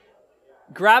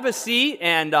grab a seat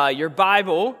and your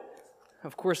Bible.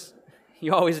 Of course,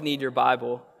 you always need your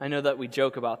Bible. I know that we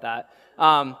joke about that.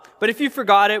 But if you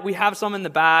forgot it, we have some in the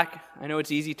back. I know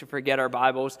it's easy to forget our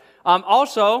Bibles.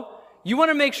 Also, you want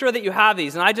to make sure that you have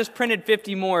these. And I just printed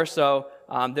 50 more, so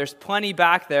there's plenty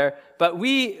back there. But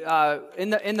we, in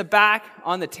the back,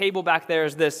 on the table back there,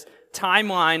 is this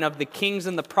timeline of the kings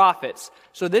and the prophets.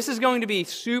 So this is going to be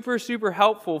super, super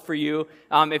helpful for you.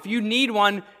 If you need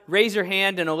one, raise your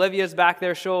hand, and Olivia's back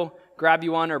there. She'll grab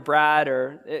you one, or Brad,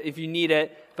 or if you need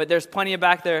it. But there's plenty of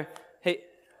back there. Hey,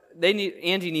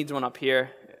 Angie needs one up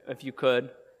here, if you could,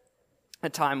 a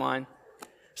timeline.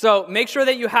 So make sure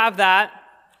that you have that.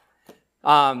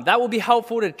 That will be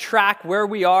helpful to track where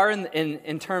we are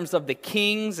in terms of the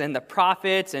kings and the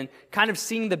prophets and kind of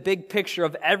seeing the big picture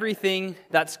of everything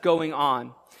that's going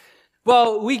on.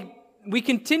 Well, we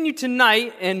continue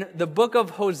tonight in the book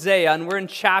of Hosea, and we're in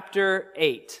chapter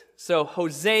 8. So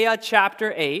Hosea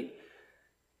chapter 8.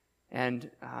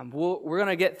 And we're going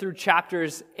to get through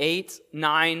chapters 8,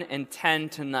 9, and 10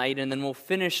 tonight, and then we'll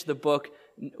finish the book,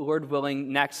 Lord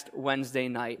willing, next Wednesday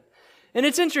night. And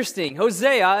it's interesting.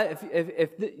 Hosea,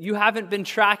 if you haven't been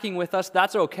tracking with us,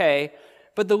 that's okay.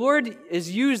 But the Lord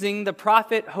is using the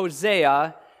prophet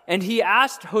Hosea, and he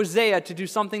asked Hosea to do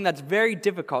something that's very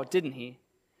difficult, didn't he?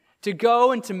 To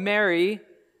go and to marry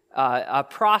a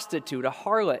prostitute, a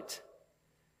harlot.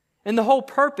 And the whole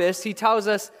purpose, he tells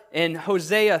us in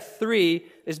Hosea 3,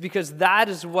 is because that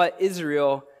is what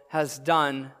Israel has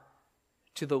done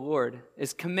to the Lord,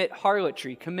 is commit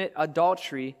harlotry, commit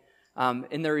adultery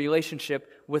in their relationship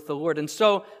with the Lord. And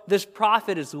so this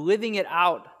prophet is living it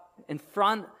out in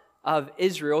front of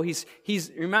Israel.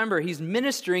 Remember, he's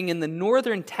ministering in the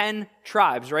northern 10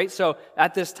 tribes, right? So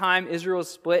at this time, Israel is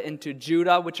split into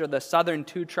Judah, which are the southern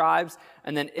 2 tribes,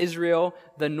 and then Israel,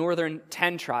 the northern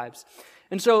 10 tribes.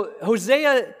 And so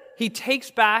Hosea, he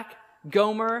takes back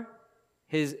Gomer,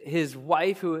 his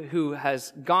wife who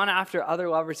has gone after other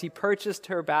lovers. He purchased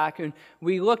her back, and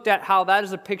we looked at how that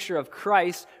is a picture of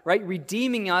Christ, right?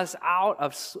 Redeeming us out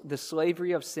of the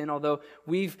slavery of sin, although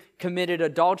we've committed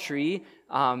adultery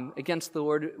against the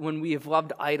Lord when we have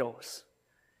loved idols.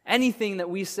 Anything that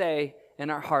we say in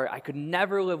our heart, I could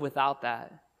never live without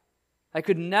that. I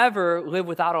could never live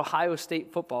without Ohio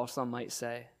State football, some might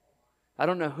say. I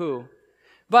don't know who.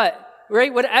 But,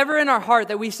 right, whatever in our heart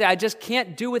that we say, I just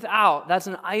can't do without, that's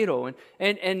an idol.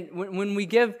 And when we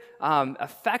give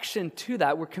affection to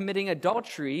that, we're committing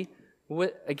adultery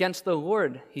against the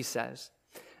Lord, he says.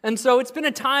 And so it's been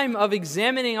a time of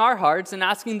examining our hearts and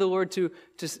asking the Lord to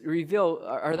reveal,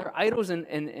 are there idols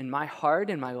in my heart,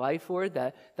 in my life, Lord,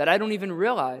 that I don't even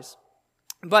realize?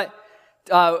 But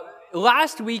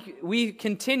last week, we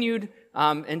continued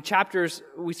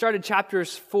we started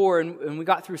chapters 4 and we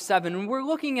got through 7, and we're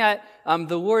looking at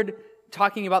the Lord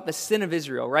talking about the sin of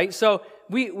Israel, right? So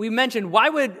we mentioned, why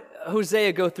would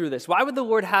Hosea go through this? Why would the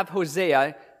Lord have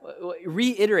Hosea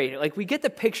reiterate it? Like, we get the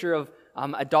picture of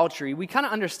adultery. We kind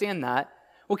of understand that.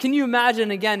 Well, can you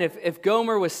imagine, again, if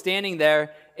Gomer was standing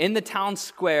there in the town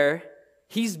square,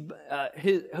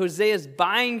 Hosea's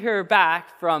buying her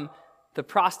back from the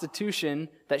prostitution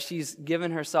that she's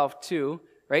given herself to,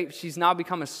 right? She's now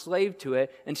become a slave to it,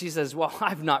 and she says, well,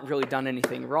 I've not really done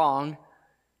anything wrong.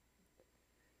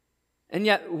 And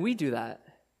yet, we do that.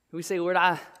 We say, Lord,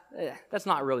 that's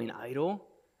not really an idol.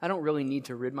 I don't really need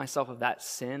to rid myself of that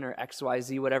sin or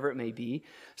XYZ, whatever it may be.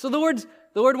 So the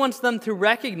Lord wants them to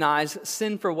recognize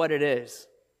sin for what it is.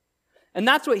 And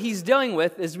that's what he's dealing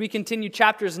with as we continue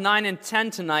chapters 9 and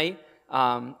 10 tonight.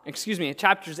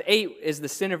 Chapters 8 is the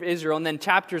sin of Israel, and then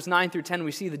chapters 9 through 10,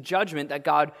 we see the judgment that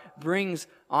God brings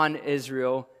on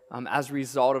Israel as a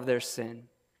result of their sin.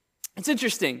 It's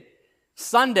interesting.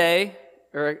 Sunday,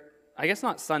 or I guess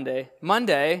not Sunday,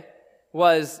 Monday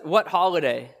was what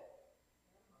holiday?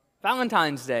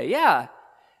 Valentine's Day, yeah.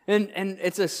 And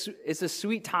it's a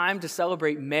sweet time to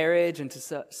celebrate marriage and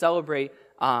to celebrate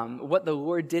what the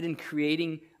Lord did in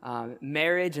creating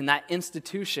marriage and that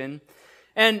institution.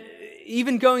 And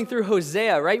even going through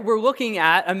Hosea, right, we're looking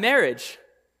at a marriage.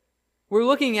 We're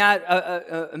looking at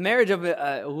a marriage of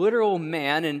a literal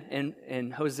man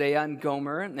in Hosea and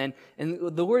Gomer, and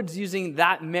the Lord's using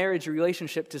that marriage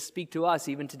relationship to speak to us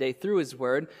even today through his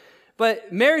word.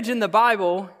 But marriage in the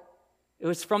Bible, it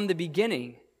was from the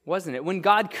beginning, wasn't it? When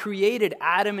God created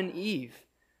Adam and Eve,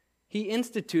 he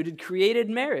created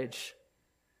marriage.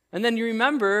 And then you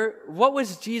remember, what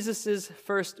was Jesus'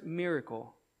 first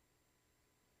miracle?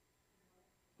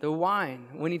 The wine,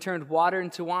 when he turned water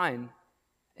into wine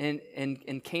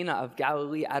in Cana of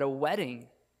Galilee at a wedding,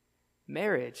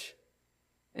 marriage.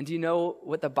 And do you know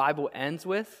what the Bible ends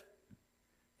with?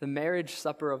 The marriage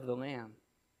supper of the Lamb.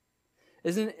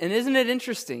 Isn't it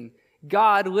interesting?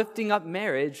 God lifting up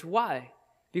marriage. Why?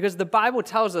 Because the Bible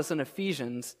tells us in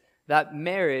Ephesians that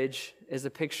marriage is a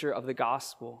picture of the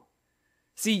gospel.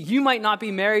 See, you might not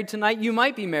be married tonight. You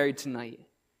might be married tonight.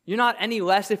 You're not any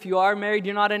less if you are married.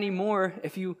 You're not any more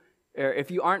if you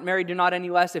aren't married. You're not any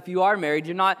less if you are married.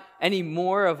 You're not any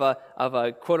more of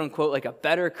a quote unquote like a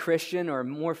better Christian or a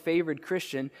more favored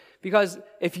Christian. Because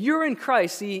if you're in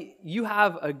Christ, see, you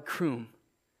have a groom,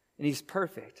 and he's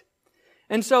perfect.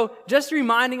 And so just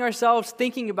reminding ourselves,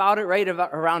 thinking about it, right,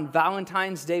 around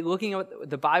Valentine's Day, looking at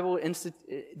the Bible,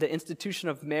 the institution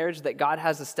of marriage that God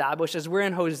has established, as we're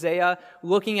in Hosea,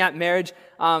 looking at marriage,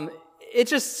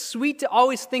 it's just sweet to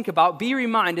always think about, be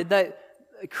reminded that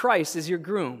Christ is your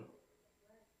groom.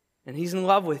 And he's in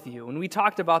love with you. And we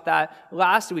talked about that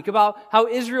last week, about how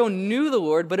Israel knew the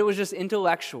Lord, but it was just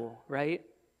intellectual, right?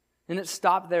 And it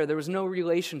stopped there. There was no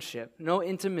relationship, no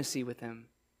intimacy with him.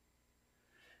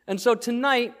 And so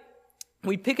tonight,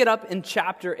 we pick it up in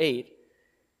chapter 8.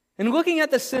 And looking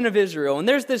at the sin of Israel, and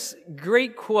there's this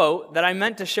great quote that I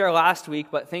meant to share last week,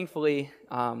 but thankfully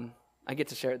I get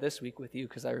to share it this week with you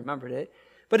because I remembered it.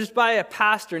 But it's by a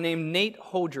pastor named Nate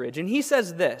Holdridge. And he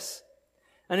says this,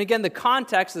 and again, the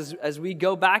context is as we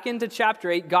go back into chapter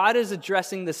 8, God is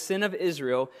addressing the sin of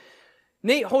Israel.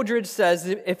 Nate Holdridge says,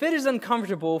 if it is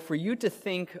uncomfortable for you to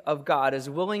think of God as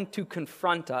willing to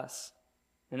confront us,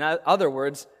 in other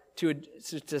words,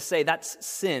 to say that's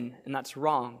sin and that's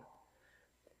wrong.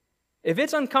 If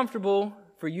it's uncomfortable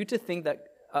for you to think that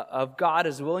of God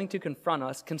as willing to confront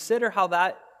us, consider how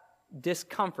that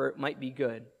discomfort might be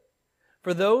good.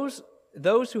 For those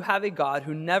who have a God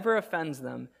who never offends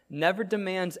them, never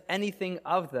demands anything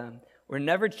of them, or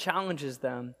never challenges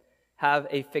them, have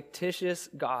a fictitious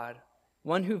God,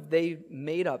 one who they've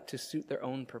made up to suit their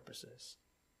own purposes.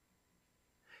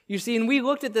 You see, and we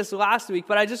looked at this last week,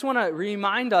 but I just want to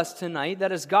remind us tonight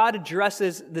that as God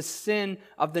addresses the sin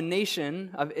of the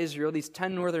nation of Israel, these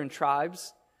 10 northern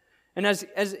tribes, and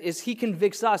as he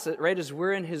convicts us, right, as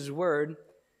we're in his word,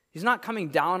 he's not coming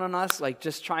down on us like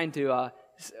just trying to,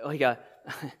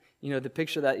 the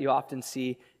picture that you often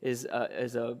see is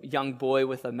a young boy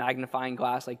with a magnifying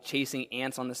glass, like chasing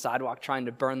ants on the sidewalk, trying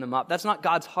to burn them up. That's not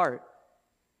God's heart.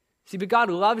 See, but God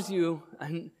loves you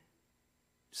and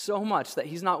so much that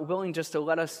he's not willing just to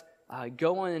let us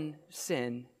go in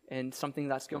sin and something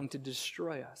that's going to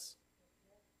destroy us.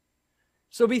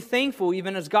 So be thankful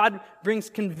even as God brings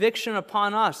conviction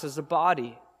upon us as a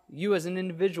body, you as an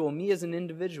individual, me as an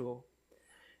individual.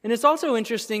 And it's also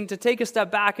interesting to take a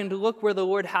step back and to look where the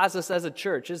Lord has us as a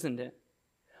church, isn't it?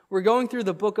 We're going through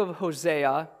the book of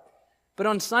Hosea, but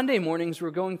on Sunday mornings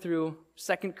we're going through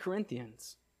 2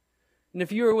 Corinthians. And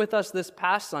if you were with us this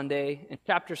past Sunday, in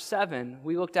chapter 7,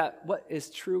 we looked at what is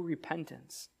true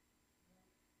repentance.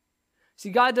 See,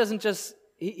 God doesn't just,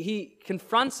 he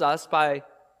confronts us by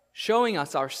showing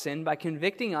us our sin, by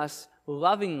convicting us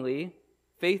lovingly,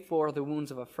 faithful are the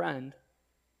wounds of a friend.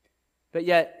 But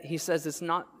yet, he says it's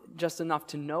not just enough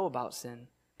to know about sin,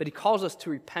 but he calls us to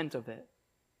repent of it.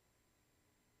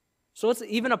 So let's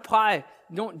even apply,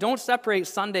 don't separate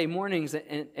Sunday mornings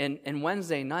and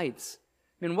Wednesday nights.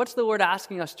 I mean, what's the Lord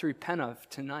asking us to repent of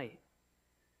tonight?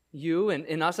 You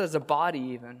and us as a body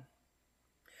even.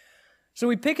 So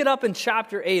we pick it up in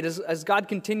chapter 8 as God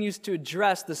continues to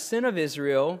address the sin of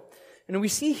Israel. And we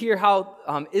see here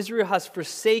how Israel has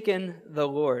forsaken the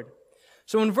Lord.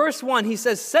 So in verse 1, he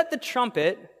says, set the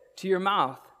trumpet to your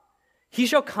mouth. He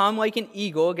shall come like an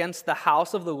eagle against the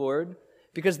house of the Lord,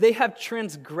 because they have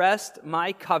transgressed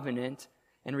my covenant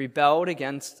and rebelled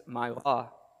against my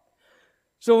law.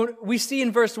 So we see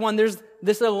in verse 1, there's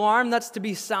this alarm that's to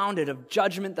be sounded of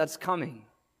judgment that's coming.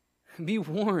 Be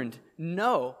warned,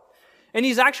 no. And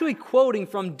he's actually quoting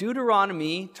from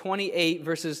Deuteronomy 28,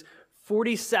 verses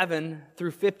 47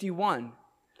 through 51,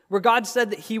 where God said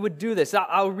that he would do this.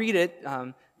 I'll read it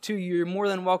to you. You're more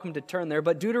than welcome to turn there.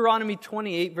 But Deuteronomy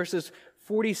 28, verses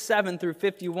 47 through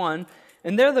 51,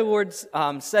 and there the Lord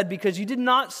said, because you did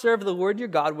not serve the Lord your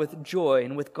God with joy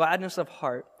and with gladness of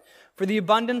heart, for the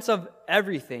abundance of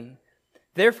everything.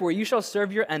 Therefore you shall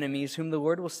serve your enemies, whom the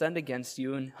Lord will send against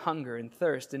you in hunger and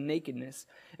thirst and nakedness,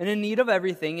 and in need of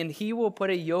everything, and he will put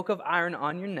a yoke of iron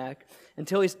on your neck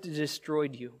until he's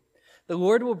destroyed you. The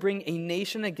Lord will bring a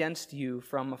nation against you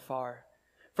from afar,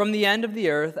 from the end of the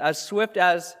earth, as swift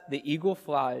as the eagle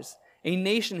flies, a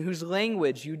nation whose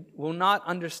language you will not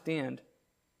understand,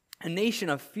 a nation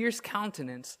of fierce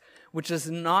countenance, which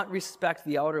does not respect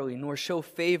the elderly, nor show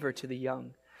favor to the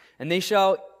young. And they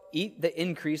shall eat the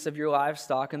increase of your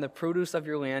livestock and the produce of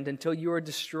your land until you are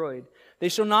destroyed. They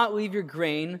shall not leave your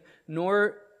grain,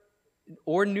 nor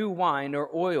or new wine or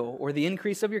oil or the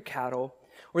increase of your cattle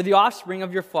or the offspring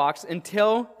of your flocks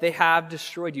until they have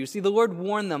destroyed you. See, the Lord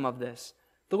warned them of this.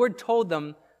 The Lord told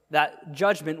them that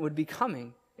judgment would be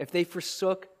coming if they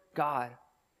forsook God.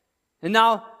 And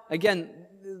now, again,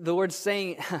 the Lord's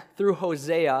saying through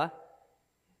Hosea,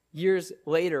 years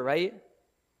later, right?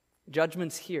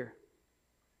 Judgment's here.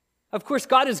 Of course,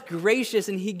 God is gracious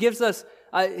and He gives us,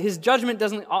 His judgment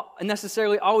doesn't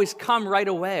necessarily always come right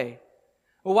away.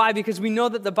 Well, why? Because we know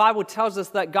that the Bible tells us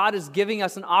that God is giving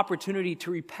us an opportunity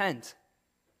to repent.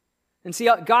 And see,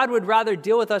 God would rather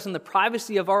deal with us in the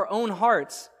privacy of our own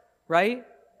hearts, right?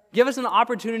 Give us an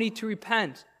opportunity to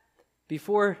repent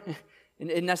before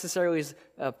it necessarily is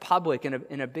public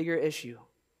and a bigger issue.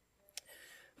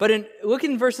 But look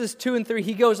in verses 2 and 3,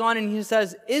 he goes on and he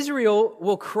says, Israel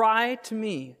will cry to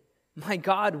me, my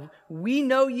God, we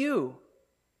know you.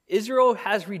 Israel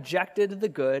has rejected the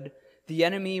good. The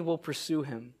enemy will pursue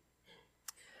him.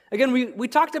 Again, we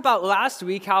talked about last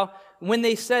week how when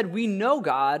they said we know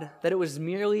God, that it was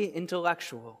merely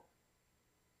intellectual.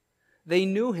 They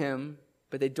knew him,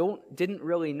 but they didn't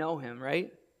really know him,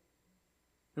 right?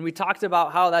 And we talked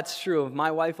about how that's true of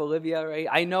my wife, Olivia, right?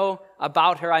 I know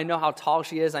about her. I know how tall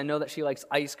she is. I know that she likes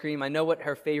ice cream. I know what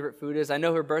her favorite food is. I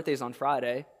know her birthday's on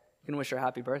Friday. You can wish her a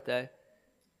happy birthday,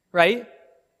 right?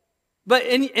 But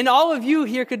and all of you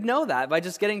here could know that by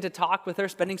just getting to talk with her,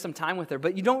 spending some time with her.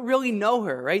 But you don't really know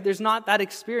her, right? There's not that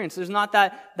experience. There's not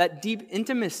that deep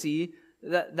intimacy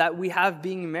that we have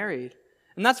being married.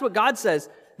 And that's what God says.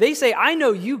 They say, I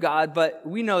know you, God, but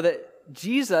we know that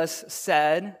Jesus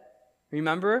said,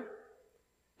 remember,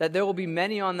 that there will be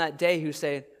many on that day who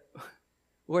say,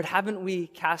 Lord, haven't we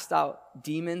cast out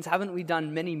demons? Haven't we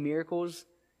done many miracles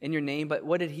in your name? But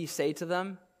what did he say to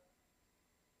them?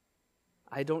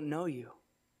 I don't know you.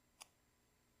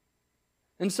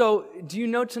 And so, do you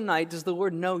know tonight, does the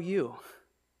Lord know you?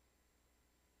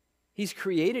 He's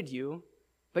created you,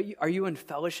 but are you in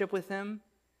fellowship with him?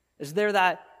 Is there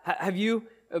that, have you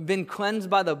been cleansed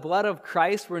by the blood of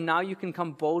Christ where now you can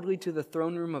come boldly to the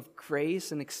throne room of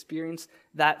grace and experience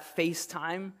that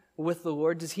FaceTime with the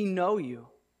Lord? Does he know you?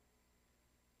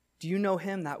 Do you know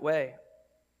him that way?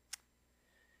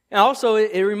 And also,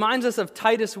 it reminds us of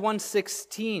Titus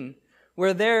 1:16,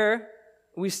 where there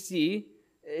we see,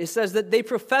 it says that they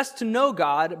profess to know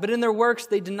God, but in their works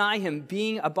they deny him,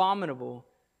 being abominable,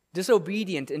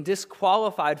 disobedient, and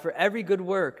disqualified for every good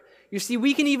work. You see,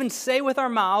 we can even say with our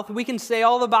mouth, we can say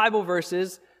all the Bible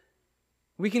verses,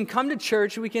 we can come to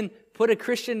church, we can put a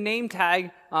Christian name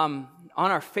tag on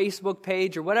our Facebook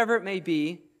page or whatever it may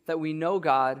be, that we know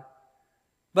God.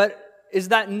 But is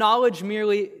that knowledge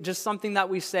merely just something that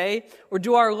we say, or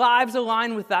do our lives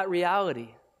align with that reality?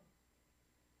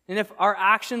 And if our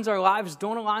actions, our lives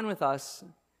don't align with us,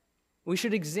 we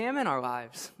should examine our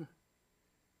lives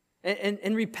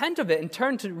and repent of it and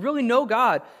turn to really know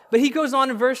God. But he goes on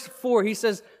in verse 4, he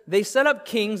says, they set up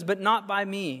kings, but not by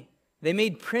me. They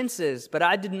made princes, but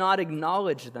I did not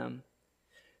acknowledge them.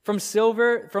 From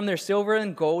their silver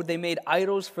and gold, they made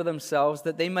idols for themselves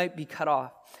that they might be cut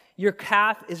off. Your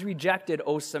calf is rejected,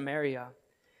 O Samaria.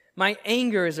 My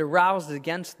anger is aroused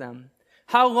against them.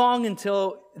 How long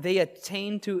until they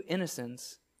attain to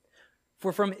innocence?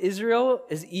 For from Israel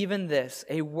is even this,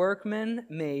 a workman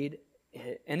made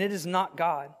it, and it is not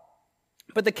God.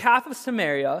 But the calf of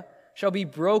Samaria shall be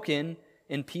broken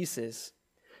in pieces.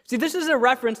 See, this is a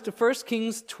reference to 1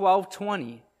 Kings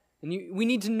 12:20. And we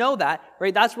need to know that,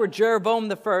 right? That's where Jeroboam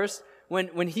the first,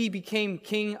 when he became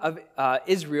king of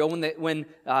Israel, when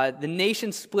the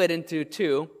nation split into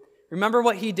two, remember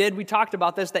what he did? We talked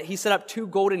about this, that he set up 2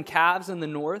 golden calves in the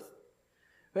north.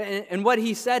 And what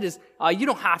he said is, you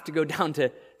don't have to go down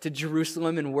to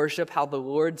Jerusalem and worship how the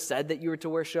Lord said that you were to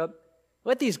worship.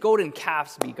 Let these golden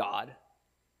calves be God.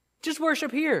 Just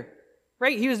worship here,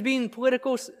 right? He was being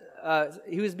political.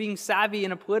 He was being savvy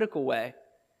in a political way,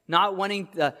 not wanting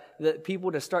the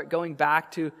people to start going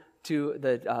back to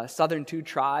the southern 2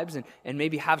 tribes and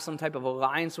maybe have some type of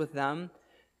alliance with them.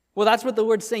 Well, that's what the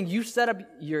Lord's saying. You set up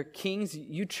your kings,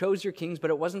 you chose your kings, but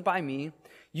it wasn't by me.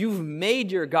 You've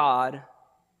made your God,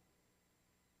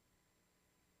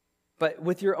 but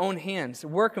with your own hands.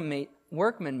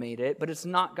 Workmen made it, but it's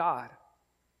not God.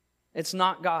 It's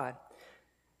not God.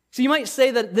 So you might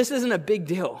say that this isn't a big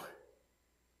deal,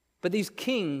 but these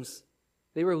kings,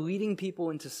 they were leading people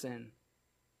into sin.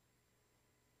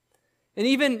 And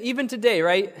even today,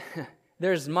 right,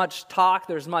 there's much talk,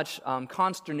 there's much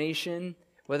consternation,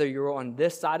 whether you're on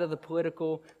this side of the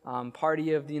political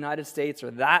party of the United States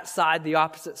or that side, the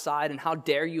opposite side, and how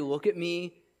dare you look at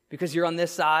me because you're on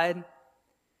this side.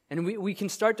 And we can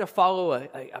start to follow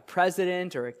a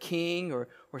president or a king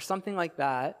or something like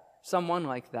that, someone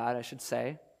like that, I should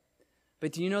say.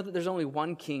 But do you know that there's only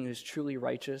one king who's truly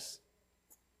righteous?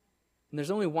 And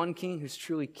there's only one king who's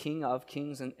truly king of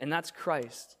kings, and that's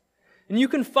Christ. And you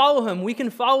can follow him. We can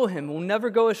follow him. We'll never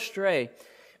go astray.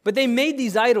 But they made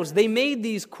these idols. They made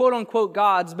these quote-unquote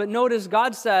gods. But notice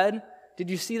God said, did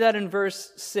you see that in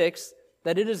verse 6?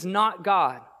 That it is not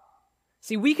God.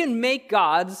 See, we can make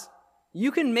gods.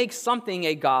 You can make something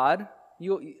a god.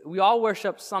 We all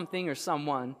worship something or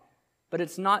someone. But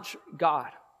it's not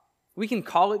God. We can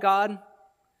call it God,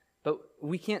 but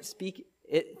we can't speak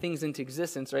things into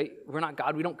existence, right? We're not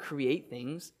God. We don't create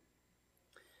things.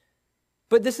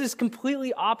 But this is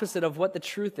completely opposite of what the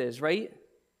truth is, right?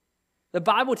 The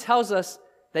Bible tells us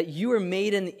that you are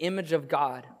made in the image of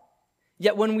God.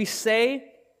 Yet when we say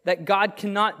that God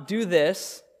cannot do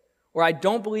this, or I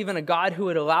don't believe in a God who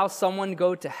would allow someone to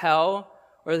go to hell,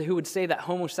 or who would say that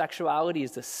homosexuality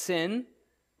is a sin,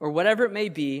 or whatever it may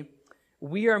be,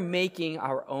 we are making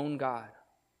our own God.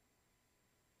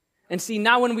 And see,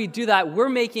 now when we do that, we're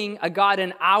making a God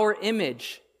in our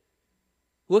image.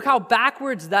 Look how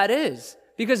backwards that is.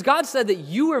 Because God said that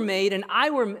you were made and I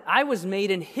was made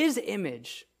in his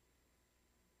image.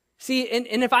 See, and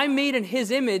if I'm made in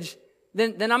his image,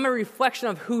 then I'm a reflection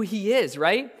of who he is,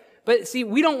 right? But see,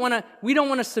 we don't want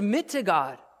to submit to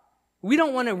God. We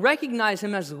don't want to recognize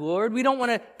him as Lord. We don't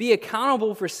want to be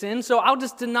accountable for sin. So I'll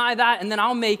just deny that, and then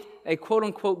I'll make a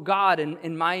quote-unquote God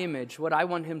in my image, what I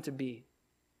want him to be.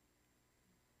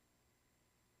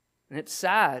 And it's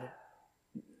sad.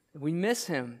 We miss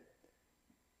him.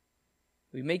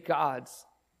 We make gods.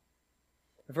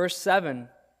 Verse 7,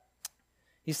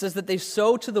 he says that they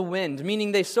sow to the wind,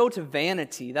 meaning they sow to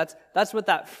vanity. That's what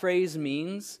that phrase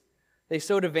means. They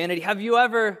sow to vanity. Have you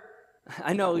ever,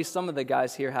 I know at least some of the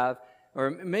guys here have, or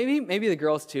maybe the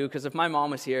girls too, because if my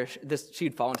mom was here,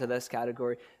 she'd fall into this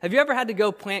category. Have you ever had to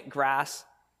go plant grass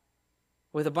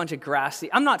with a bunch of grass seed?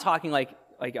 I'm not talking like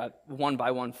a 1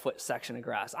 by 1 foot section of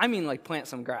grass. I mean like plant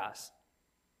some grass.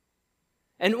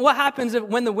 And what happens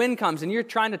when the wind comes and you're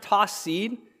trying to toss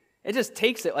seed? It just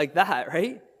takes it like that,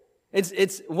 right?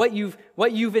 It's what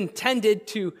you've intended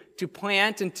to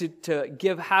plant and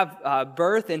to have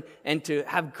birth and to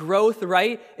have growth,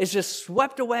 right? It's just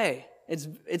swept away.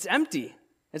 It's empty.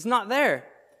 It's not there.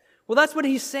 Well, that's what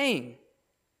he's saying.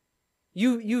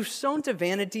 You've sown to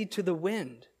vanity to the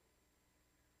wind.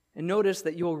 And notice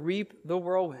that you'll reap the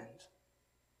whirlwind.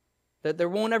 That there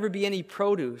won't ever be any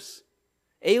produce.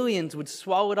 Aliens would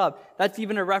swallow it up. That's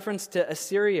even a reference to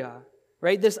Assyria,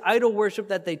 right? This idol worship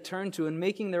that they turned to and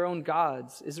making their own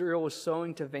gods, Israel was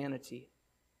sowing to vanity.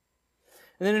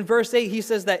 And then in verse 8, he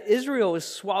says that Israel is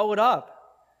swallowed up.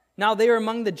 Now they are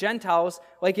among the Gentiles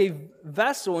like a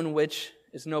vessel in which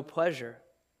is no pleasure.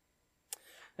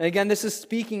 And again, this is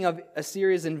speaking of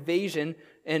Assyria's invasion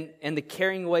and the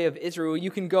carrying away of Israel.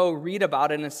 You can go read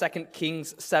about it in 2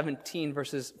 Kings 17,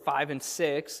 verses 5 and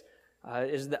 6,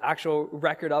 is the actual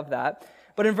record of that.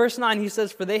 But in verse 9, he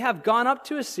says, "For they have gone up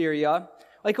to Assyria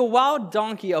like a wild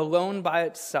donkey alone by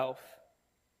itself.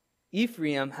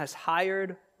 Ephraim has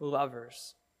hired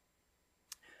lovers."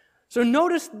 So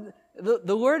notice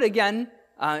the Lord again,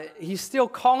 he's still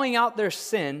calling out their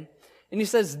sin. And he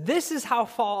says, this is how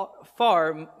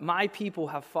far my people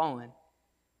have fallen.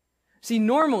 See,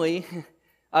 normally,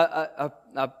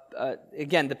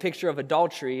 again, the picture of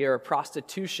adultery or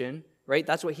prostitution, right?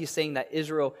 That's what he's saying that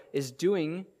Israel is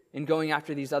doing in going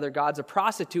after these other gods. A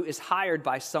prostitute is hired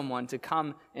by someone to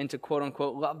come and to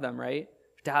quote-unquote love them, right?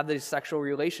 To have these sexual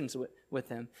relations with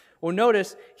him. Well,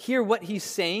 notice here what he's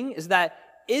saying is that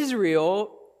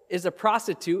Israel is a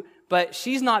prostitute, but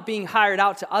she's not being hired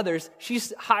out to others.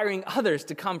 She's hiring others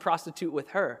to come prostitute with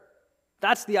her.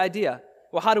 That's the idea.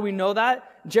 Well, how do we know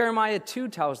that? Jeremiah 2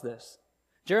 tells this.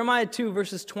 Jeremiah 2,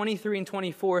 verses 23 and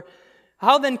 24.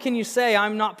 "How then can you say,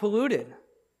 I'm not polluted?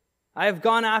 I have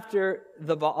gone after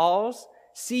the Baals.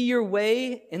 See your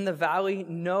way in the valley.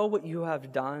 Know what you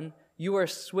have done. You are a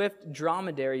swift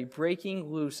dromedary breaking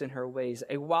loose in her ways,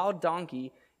 a wild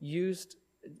donkey used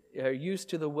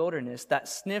to the wilderness that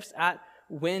sniffs at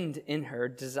wind in her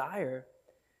desire.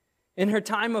 In her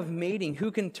time of mating,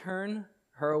 who can turn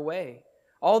her away?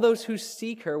 All those who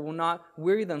seek her will not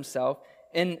weary themselves.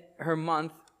 In her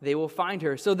month, they will find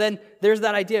her." So then there's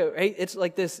that idea, right? It's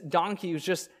like this donkey who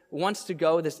just wants to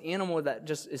go, this animal that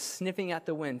just is sniffing at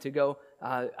the wind to go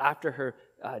after her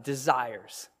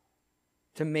desires,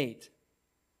 to mate.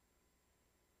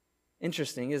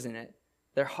 Interesting, isn't it?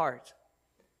 Their heart.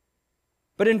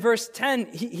 But in verse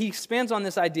 10, he expands on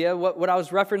this idea, what I was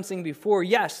referencing before.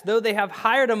 Yes, though they have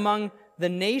hired among the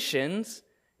nations,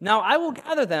 Now I will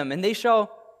gather them, and they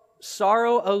shall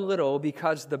sorrow a little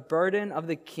because the burden of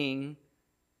the king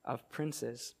of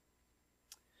princes.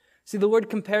 See, the Lord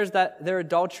compares their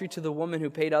adultery to the woman who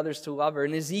paid others to love her.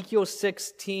 In Ezekiel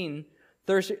 16,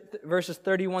 verses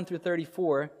 31 through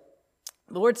 34,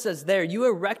 the Lord says there, "You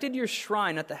erected your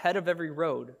shrine at the head of every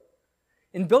road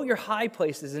and built your high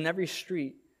places in every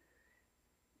street.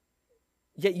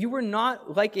 Yet you were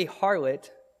not like a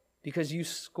harlot because you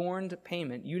scorned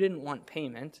payment." You didn't want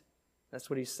payment. That's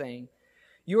what he's saying.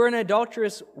 "You are an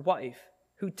adulterous wife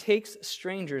who takes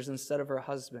strangers instead of her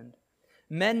husband.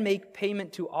 Men make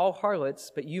payment to all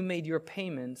harlots, but you made your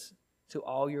payments to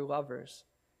all your lovers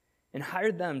and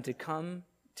hired them to come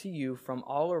to you from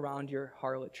all around your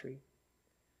harlotry.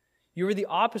 You were the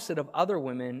opposite of other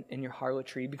women in your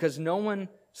harlotry because no one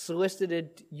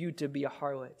solicited you to be a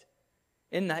harlot.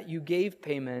 In that you gave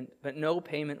payment, but no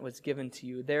payment was given to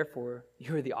you. Therefore,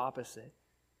 you are the opposite."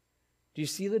 Do you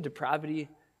see the depravity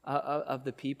of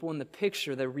the people and the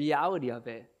picture, the reality of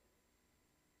it?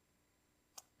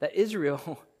 That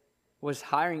Israel was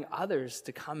hiring others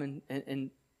to come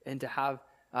and to have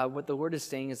what the Lord is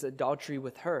saying is adultery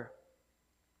with her.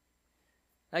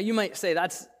 Now you might say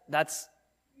that's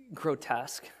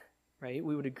grotesque, right?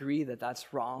 We would agree that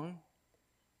that's wrong.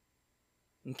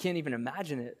 You can't even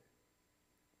imagine it.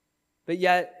 But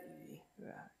yet,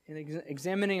 in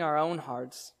examining our own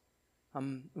hearts,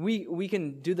 we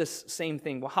can do this same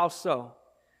thing. Well, how so?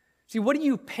 See, what are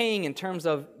you paying in terms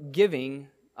of giving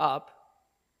up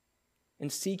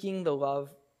and seeking a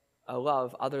love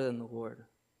other than the Lord?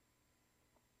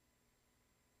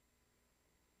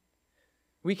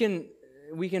 We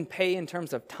can pay in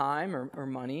terms of time or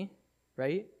money,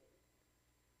 right?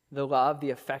 The love, the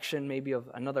affection maybe of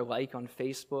another like on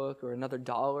Facebook or another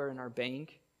dollar in our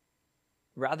bank,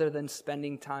 rather than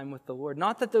spending time with the Lord.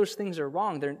 Not that those things are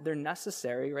wrong. They're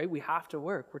necessary, right? We have to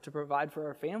work. We're to provide for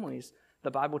our families,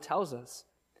 the Bible tells us.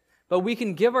 But we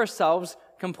can give ourselves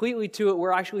completely to it.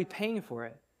 We're actually paying for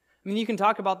it. I mean, you can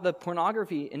talk about the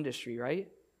pornography industry, right?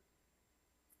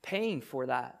 Paying for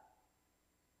that.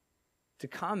 To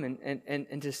come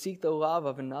and to seek the love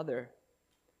of another.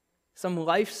 Some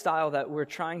lifestyle that we're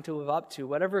trying to live up to.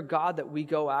 Whatever God that we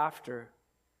go after.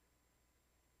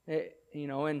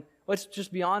 And let's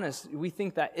just be honest. We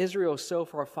think that Israel is so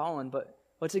far fallen, but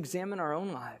let's examine our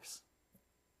own lives.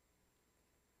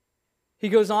 He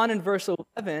goes on in verse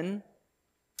 11,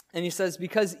 and he says,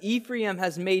 "Because Ephraim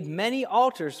has made many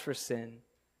altars for sin,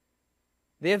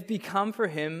 they have become for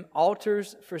him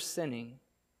altars for sinning.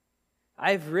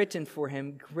 I have written for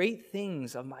him great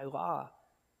things of my law,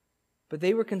 but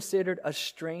they were considered a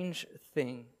strange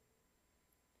thing.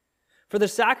 For the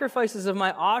sacrifices of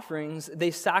my offerings,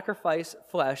 they sacrifice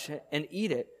flesh and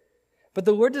eat it. But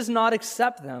the Lord does not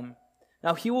accept them.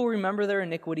 Now he will remember their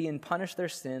iniquity and punish their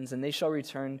sins, and they shall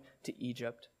return to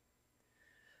Egypt."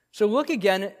 So look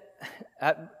again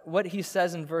at what he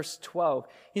says in verse 12.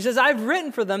 He says, "I've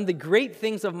written for them the great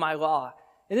things of my law."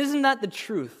 And isn't that the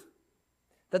truth?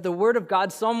 That the word of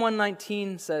God, Psalm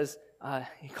 119 says,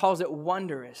 he calls it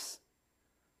wondrous.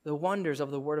 The wonders of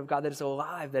the word of God, that it's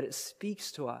alive, that it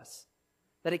speaks to us,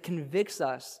 that it convicts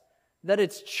us, that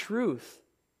it's truth,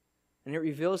 and it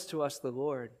reveals to us the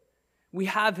Lord. We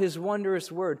have his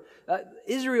wondrous word.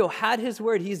 Israel had his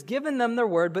word. He's given them their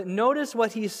word, but notice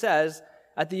what he says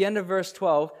at the end of verse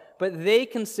 12, "But they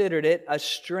considered it a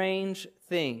strange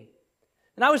thing."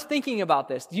 And I was thinking about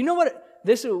this. Do you know what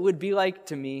this would be like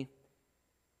to me?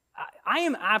 I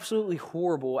am absolutely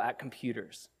horrible at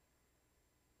computers.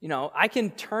 I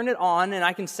can turn it on and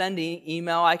I can send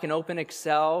email, I can open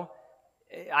Excel,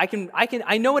 I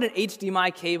know what an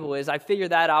HDMI cable is. I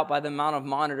figured that out by the amount of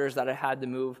monitors that I had to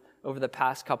move over the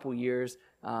past couple years,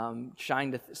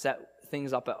 trying to set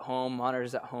things up at home,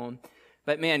 monitors at home.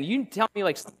 But man, you tell me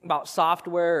like something about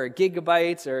software or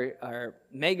gigabytes or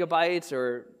megabytes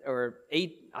or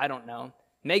I don't know,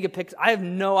 megapixels. I have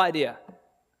no idea.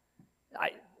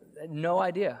 No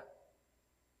idea.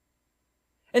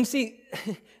 And see,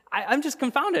 I'm just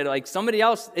confounded. Like somebody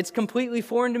else, it's completely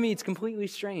foreign to me. It's completely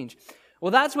strange. Well,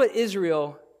 that's what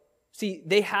Israel, see,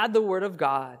 they had the word of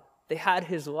God. They had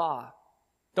his law.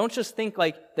 Don't just think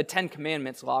like the 10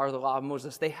 Commandments law or the law of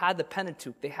Moses. They had the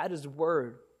Pentateuch. They had his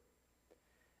word.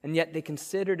 And yet they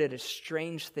considered it a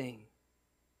strange thing.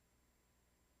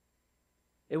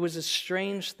 It was a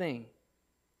strange thing.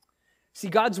 See,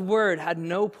 God's word had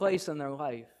no place in their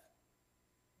life.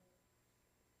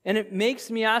 And it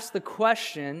makes me ask the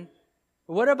question,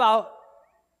 what about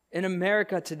in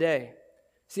America today?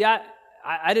 See,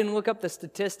 I didn't look up the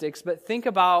statistics, but think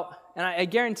about, and I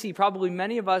guarantee probably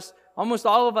many of us, almost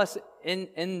all of us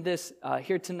in this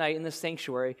here tonight in this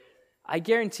sanctuary, I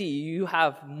guarantee you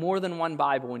have more than one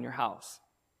Bible in your house.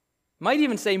 Might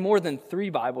even say more than 3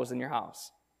 Bibles in your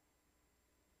house.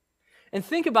 And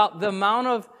think about the amount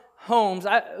of homes,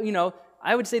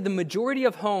 I would say the majority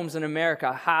of homes in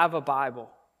America have a Bible.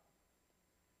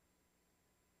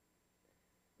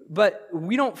 But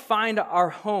we don't find our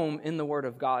home in the Word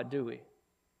of God, do we?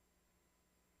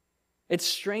 It's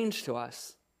strange to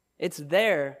us. It's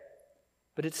there,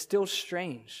 but it's still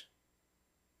strange.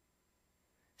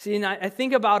 See, and I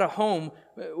think about a home.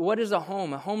 What is a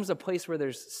home? A home's a place where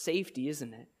there's safety,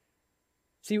 isn't it?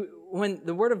 See, when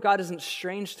the Word of God isn't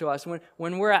strange to us,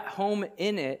 when we're at home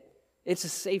in it, it's a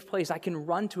safe place. I can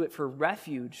run to it for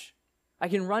refuge. I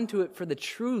can run to it for the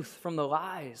truth from the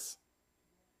lies.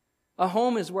 A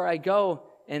home is where I go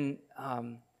and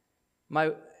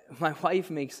my wife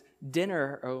makes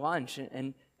dinner or lunch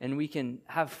and we can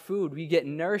have food. We get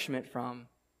nourishment from.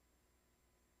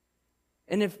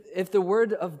 And if the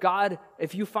Word of God,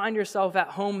 if you find yourself at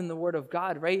home in the Word of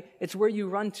God, right, it's where you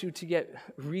run to get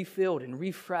refilled and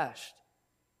refreshed.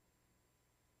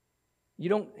 You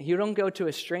don't go to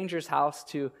a stranger's house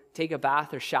to take a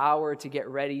bath or shower, to get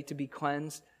ready, to be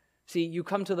cleansed. See, you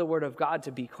come to the Word of God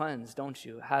to be cleansed, don't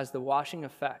you? It has the washing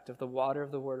effect of the water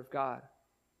of the Word of God.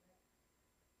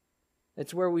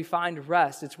 It's where we find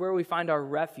rest. It's where we find our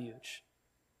refuge.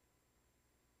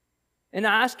 And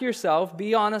ask yourself,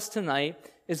 be honest tonight,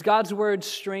 is God's Word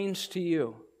strange to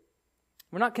you?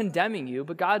 We're not condemning you,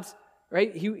 but God's,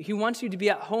 right? He wants you to be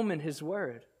at home in His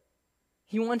Word.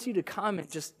 He wants you to come and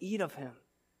just eat of Him,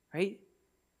 right?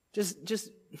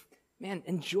 Just man,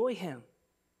 enjoy Him.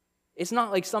 It's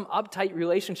not like some uptight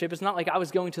relationship. It's not like I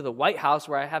was going to the White House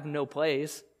where I have no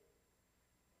place.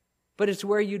 But it's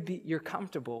where you're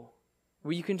comfortable,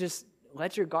 where you can just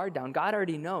let your guard down. God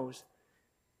already knows.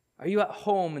 Are you at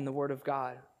home in the Word of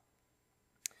God?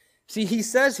 See, he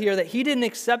says here that he didn't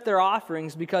accept their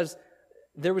offerings because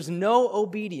there was no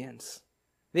obedience.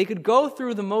 They could go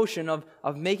through the motion of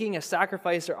making a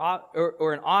sacrifice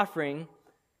or an offering,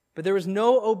 but there was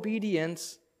no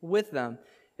obedience with them.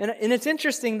 And it's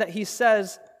interesting that he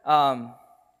says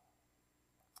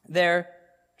there,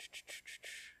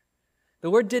 the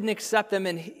Lord didn't accept them.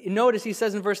 And notice he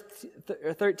says in verse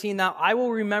 13, now I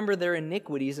will remember their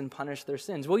iniquities and punish their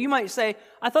sins. Well, you might say,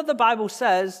 I thought the Bible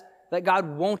says that God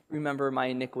won't remember my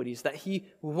iniquities, that He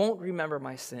won't remember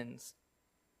my sins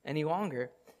any longer.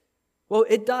 Well,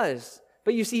 it does.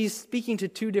 But you see, he's speaking to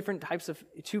two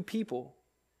people.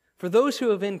 For those who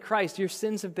have in Christ, your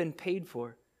sins have been paid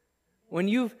for. When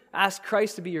you've asked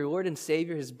Christ to be your Lord and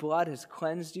Savior, His blood has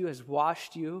cleansed you, has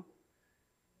washed you,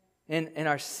 and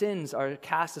our sins are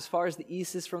cast as far as the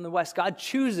east is from the west. God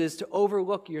chooses to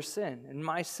overlook your sin and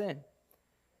my sin.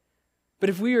 But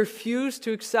if we refuse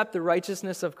to accept the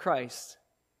righteousness of Christ,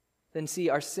 then see,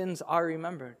 our sins are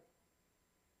remembered.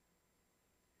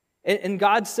 And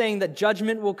God's saying that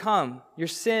judgment will come. Your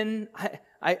sin,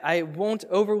 I won't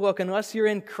overlook unless you're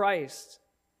in Christ.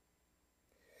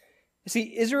 You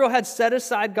see, Israel had set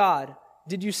aside God.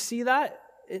 Did you see that?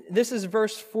 This is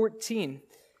verse 14.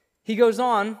 He goes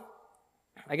on.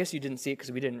 I guess you didn't see it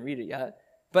because we didn't read it yet.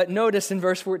 But notice in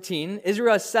verse 14,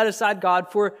 Israel has set aside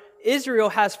God, for Israel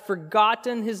has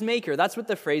forgotten His Maker. That's what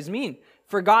the phrase means.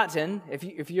 Forgotten,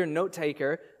 if you're a note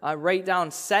taker, write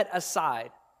down set aside.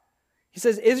 He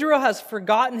says, Israel has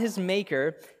forgotten His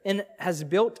Maker and has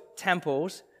built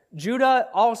temples. Judah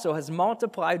also has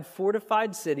multiplied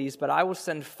fortified cities, but I will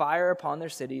send fire upon their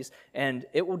cities, and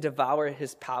it will devour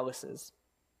his palaces.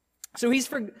 So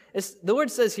the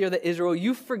Lord says here that Israel,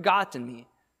 you've forgotten me.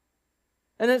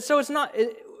 And so it's not,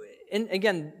 and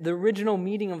again, the original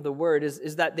meaning of the word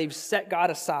is that they've set God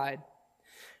aside.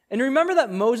 And remember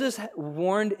that Moses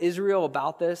warned Israel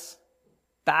about this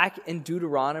back in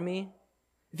Deuteronomy?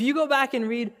 If you go back and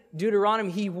read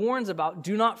Deuteronomy, he warns about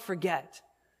do not forget.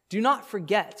 Do not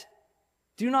forget.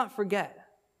 Do not forget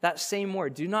that same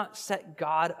word. Do not set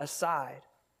God aside.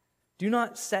 Do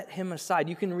not set Him aside.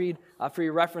 You can read, for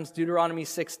your reference, Deuteronomy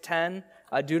 6:10,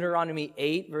 Deuteronomy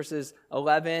 8, verses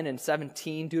 11 and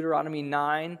 17, Deuteronomy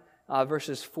 9,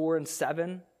 verses 4 and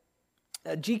 7.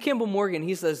 G. Campbell Morgan,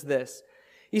 he says this.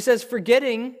 He says,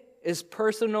 forgetting is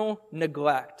personal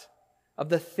neglect of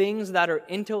the things that are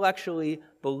intellectually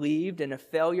believed and a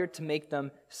failure to make them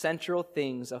central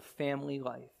things of family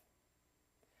life.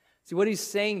 See, what he's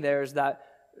saying there is that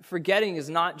forgetting is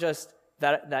not just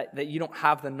that you don't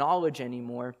have the knowledge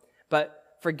anymore, but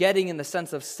forgetting in the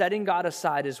sense of setting God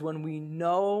aside is when we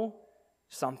know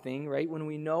something, right? When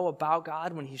we know about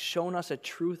God, when He's shown us a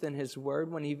truth in His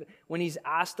Word, when He's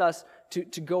asked us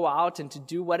to go out and to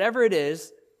do whatever it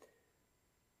is,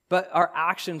 but our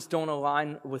actions don't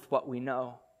align with what we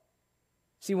know.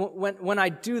 See, when I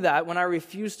do that, when I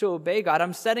refuse to obey God,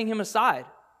 I'm setting him aside.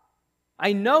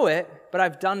 I know it, but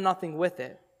I've done nothing with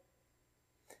it.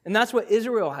 And that's what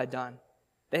Israel had done.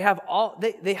 They have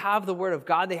the word of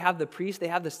God, they have the priest, they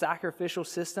have the sacrificial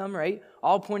system, right?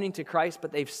 All pointing to Christ,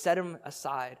 but they've set him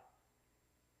aside.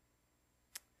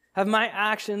 Have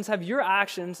your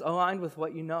actions aligned with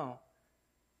what you know?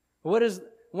 When's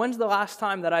the last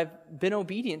time that I've been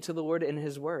obedient to the Lord in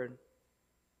his word?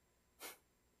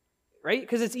 Right?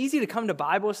 Because it's easy to come to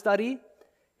Bible study.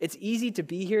 It's easy to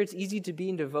be here. It's easy to be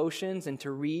in devotions and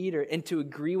to read and to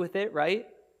agree with it, right?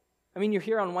 I mean, you're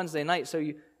here on Wednesday night, so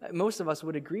most of us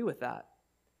would agree with that.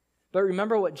 But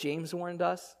remember what James warned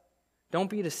us? Don't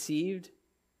be deceived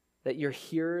that you're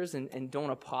hearers and don't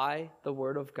apply the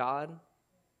word of God.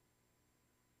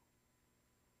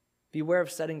 Beware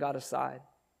of setting God aside.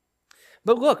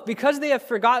 But look, because they have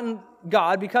forgotten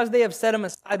God, because they have set him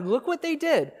aside, look what they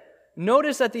did.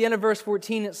 Notice at the end of verse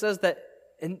 14, it says that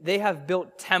they have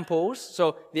built temples,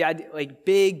 so the idea, like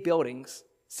big buildings,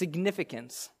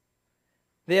 significance.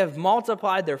 They have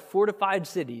multiplied their fortified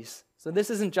cities. So this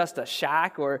isn't just a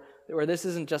shack or this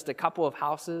isn't just a couple of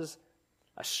houses,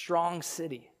 a strong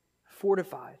city,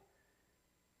 fortified.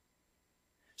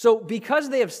 So because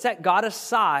they have set God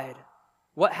aside,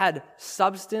 what had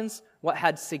substance, what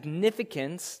had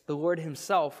significance, the Lord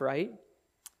himself, right?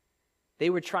 They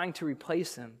were trying to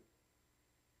replace him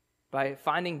by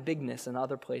finding bigness in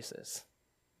other places.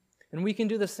 And we can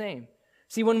do the same.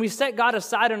 See, when we set God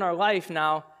aside in our life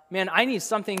now, man, I need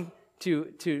something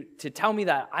to tell me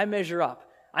that I measure up.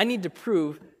 I need to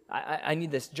prove, I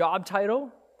need this job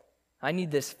title. I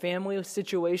need this family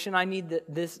situation. I need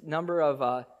this number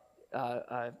of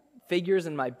figures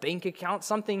in my bank account,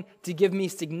 something to give me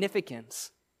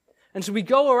significance. And so we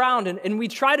go around and we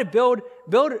try to build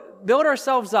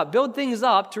ourselves up, build things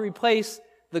up to replace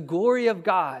the glory of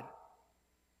God.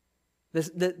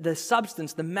 The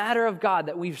substance, the matter of God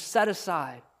that we've set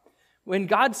aside. When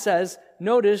God says,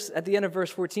 notice at the end of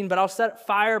verse 14, but I'll set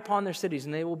fire upon their cities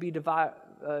and they will be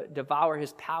devour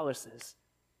his palaces.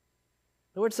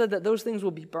 The Lord said that those things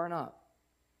will be burned up.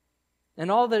 And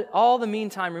all the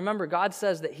meantime, remember, God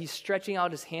says that he's stretching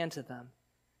out his hand to them,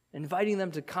 inviting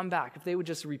them to come back if they would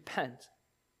just repent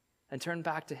and turn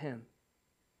back to him.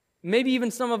 Maybe even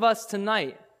some of us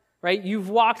tonight, right? You've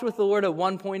walked with the Lord at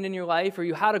one point in your life, or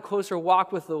you had a closer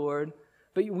walk with the Lord,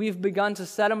 but we've begun to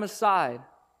set him aside.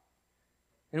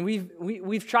 And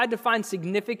we've tried to find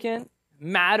significant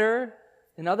matter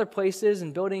in other places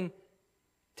and building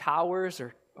towers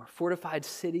or fortified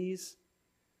cities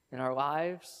in our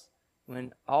lives,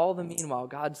 when all the meanwhile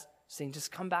God's saying,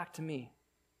 just come back to me.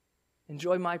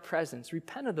 Enjoy my presence.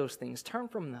 Repent of those things. Turn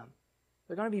from them.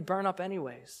 They're going to be burned up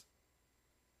anyways.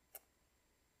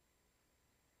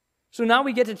 So now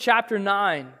we get to chapter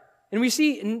 9. And we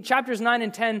see in chapters 9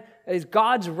 and 10 is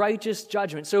God's righteous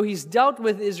judgment. So he's dealt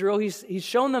with Israel. He's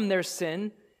shown them their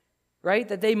sin, right?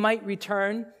 That they might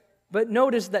return. But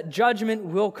notice that judgment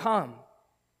will come.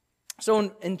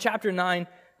 So in chapter 9,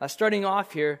 starting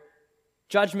off here,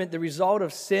 judgment, the result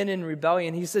of sin and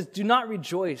rebellion. He says, do not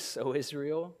rejoice, O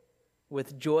Israel,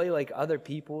 with joy like other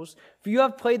peoples. For you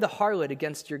have played the harlot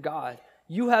against your God.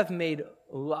 You have made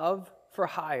love for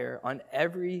hire on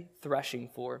every threshing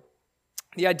floor.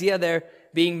 The idea there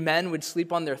being men would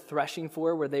sleep on their threshing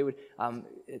floor where they would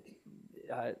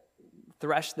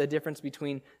thresh the difference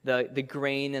between the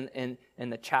grain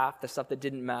and the chaff, the stuff that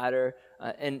didn't matter.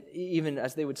 And even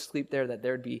as they would sleep there, that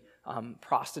there would be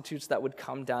prostitutes that would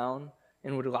come down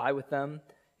and would lie with them.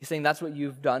 He's saying that's what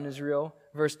you've done, Israel.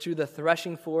 Verse 2, the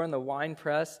threshing floor and the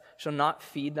winepress shall not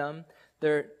feed them.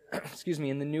 And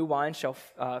the new wine shall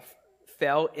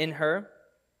fail in her.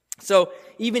 So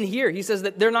even here, he says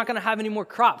that they're not going to have any more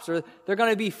crops, or they're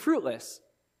going to be fruitless.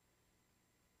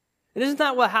 And isn't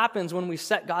that what happens when we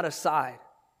set God aside?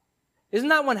 Isn't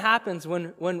that what happens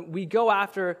when we go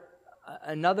after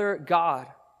another God?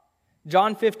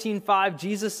 John 15:5,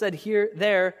 Jesus said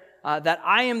that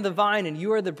I am the vine and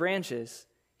you are the branches.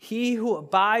 He who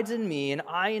abides in me and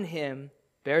I in him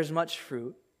bears much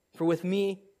fruit. For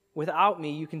without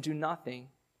me, you can do nothing.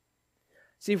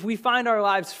 See, if we find our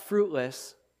lives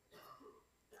fruitless,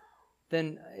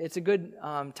 then it's a good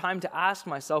time to ask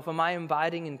myself, am I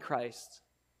abiding in Christ?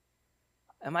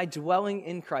 Am I dwelling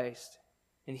in Christ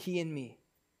and he in me?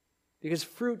 Because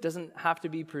fruit doesn't have to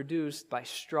be produced by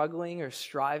struggling or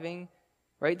striving,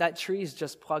 right? That tree is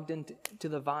just plugged into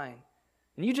the vine.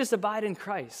 And you just abide in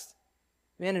Christ.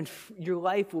 Man, and your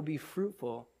life will be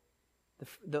fruitful.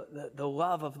 The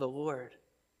love of the Lord.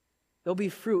 There'll be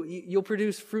fruit. You'll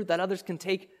produce fruit that others can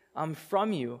take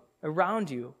from you, around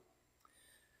you.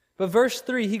 But verse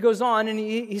 3, he goes on and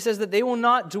he says that they will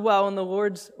not dwell in the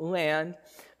Lord's land,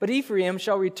 but Ephraim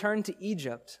shall return to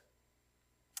Egypt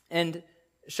and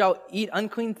shall eat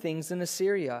unclean things in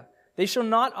Assyria. They shall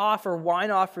not offer wine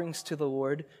offerings to the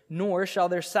Lord, nor shall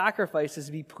their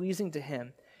sacrifices be pleasing to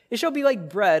him. It shall be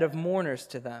like bread of mourners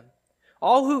to them.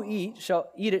 All who eat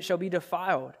it shall be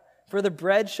defiled, for the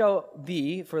bread shall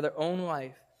be for their own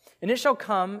life. And it shall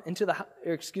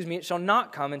it shall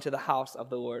not come into the house of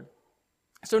the Lord.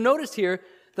 So notice here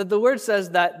that the word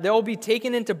says that they'll be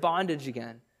taken into bondage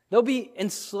again. They'll be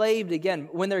enslaved again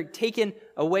when they're taken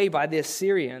away by the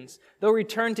Assyrians. They'll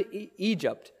return to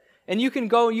Egypt. And you can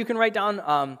write down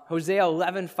Hosea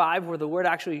 11:5, where the word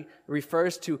actually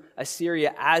refers to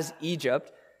Assyria as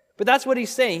Egypt. But that's what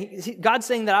he's saying. God's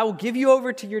saying that I will give you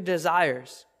over to your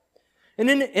desires.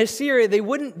 And in Assyria, they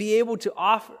wouldn't be able to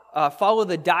follow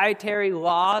the dietary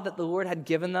law that the Lord had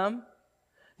given them.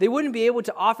 They wouldn't be able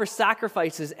to offer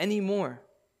sacrifices anymore.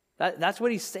 That's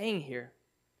what he's saying here.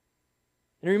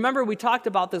 And remember, we talked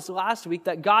about this last week,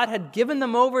 that God had given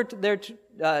them over to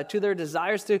their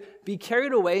desires to be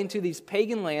carried away into these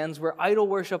pagan lands where idol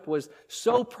worship was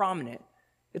so prominent.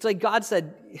 It's like God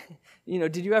said,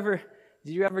 did you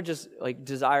ever just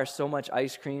desire so much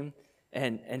ice cream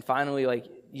and finally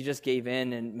you just gave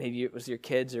in, and maybe it was your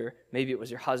kids or maybe it was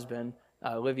your husband.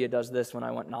 Olivia does this when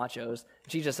I want nachos.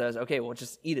 She just says, okay, well,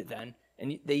 just eat it then.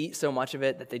 And they eat so much of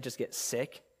it that they just get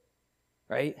sick,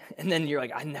 right? And then you're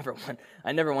like, I never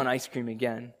want ice cream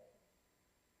again.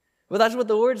 Well, that's what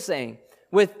the Lord's saying.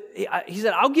 He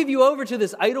said, I'll give you over to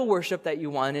this idol worship that you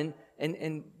want,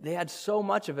 and they had so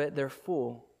much of it, they're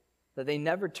full, that they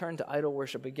never turned to idol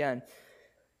worship again.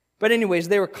 But anyways,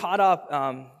 they were caught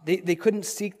up. They couldn't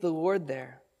seek the Lord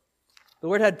there. The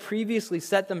Lord had previously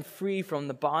set them free from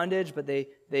the bondage, but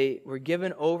they were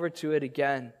given over to it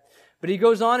again. But he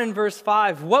goes on in verse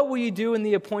 5, what will you do in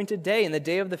the appointed day, in the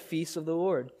day of the feast of the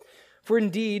Lord? For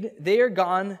indeed, they are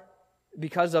gone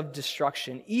because of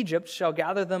destruction. Egypt shall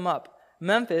gather them up.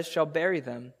 Memphis shall bury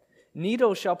them.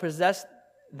 Needles shall possess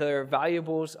their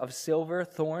valuables of silver.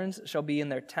 Thorns shall be in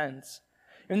their tents.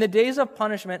 In the days of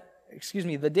punishment,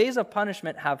 the days of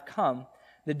punishment have come.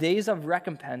 The days of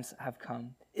recompense have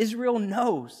come. Israel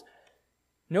knows.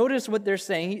 Notice what they're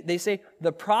saying. They say,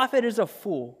 the prophet is a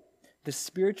fool. The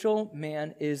spiritual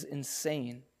man is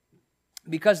insane.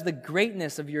 Because the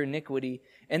greatness of your iniquity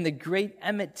and the great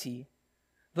enmity,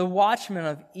 the watchman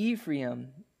of Ephraim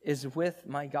is with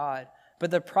my God. But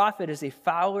the prophet is a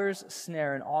fowler's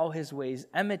snare in all his ways,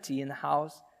 enmity in the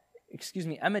house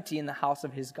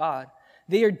of his God.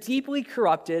 They are deeply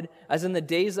corrupted, as in the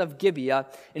days of Gibeah,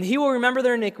 and he will remember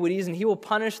their iniquities, and he will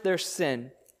punish their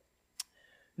sin.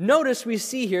 Notice we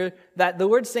see here that the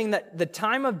word's saying that the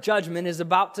time of judgment is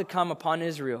about to come upon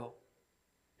Israel.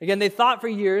 Again, they thought for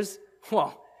years,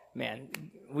 well, man,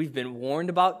 we've been warned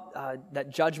about that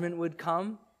judgment would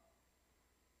come.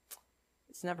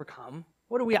 It's never come.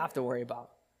 What do we have to worry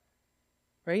about?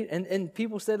 Right? And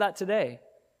people say that today.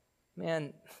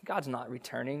 Man, God's not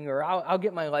returning, or I'll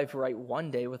get my life right one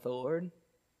day with the Lord.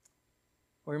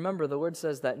 Well, remember, the word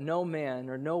says that no man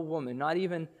or no woman, not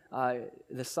even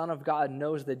the Son of God,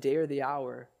 knows the day or the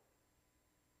hour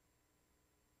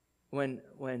when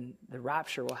the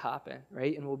rapture will happen,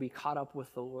 right? And we'll be caught up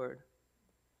with the Lord.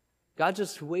 God's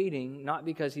just waiting, not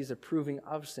because he's approving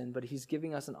of sin, but he's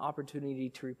giving us an opportunity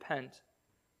to repent.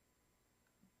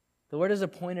 The Lord has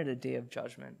appointed a day of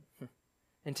judgment.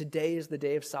 And today is the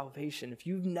day of salvation. If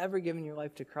you've never given your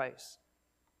life to Christ,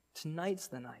 tonight's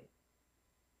the night.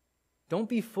 Don't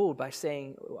be fooled by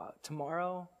saying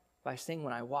tomorrow, by saying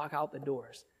when I walk out the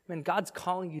doors. Man, God's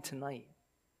calling you tonight.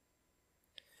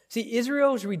 See,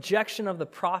 Israel's rejection of the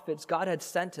prophets God had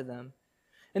sent to them,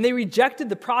 and they rejected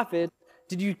the prophets.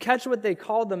 Did you catch what they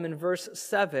called them in verse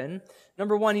 7?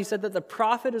 Number 1, he said that the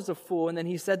prophet is a fool, and then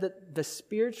he said that the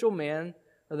spiritual man,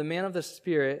 or the man of the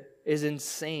Spirit, is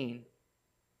insane.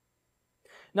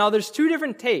 Now, there's two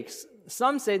different takes.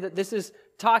 Some say that this is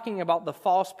talking about the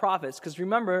false prophets, because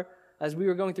remember, as we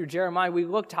were going through Jeremiah, we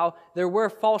looked how there were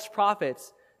false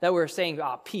prophets that were saying,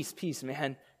 peace, peace,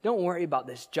 man. Don't worry about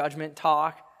this judgment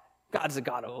talk. God's a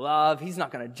God of love. He's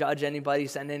not going to judge anybody,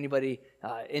 send anybody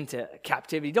into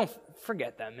captivity. Don't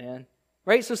forget that, man.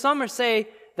 Right? So some are saying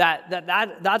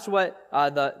that's what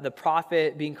the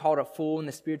prophet being called a fool and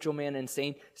the spiritual man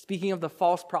insane, speaking of the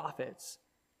false prophets.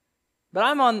 But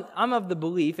I'm of the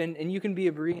belief, and you can be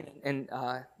a Berean and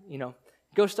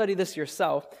go study this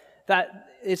yourself, that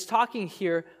it's talking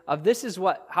here of this is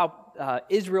how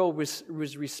Israel was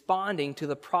responding to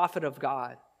the prophet of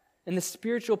God and the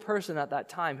spiritual person at that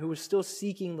time who was still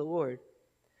seeking the Lord.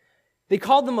 They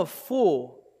called them a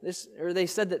fool. they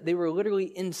said that they were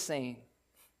literally insane.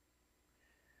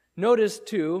 Notice,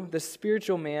 too, the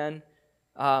spiritual man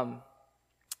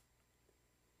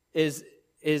is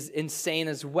insane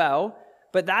as well,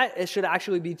 but that should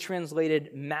actually be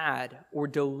translated mad or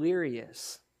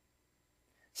delirious.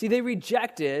 See, they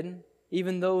rejected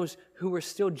even those who were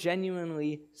still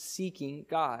genuinely seeking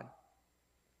God.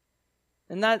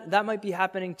 And that might be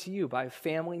happening to you by a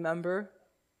family member,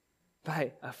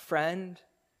 by a friend.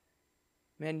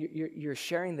 Man, you're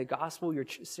sharing the gospel, you're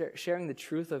sharing the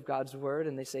truth of God's word,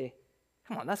 and they say,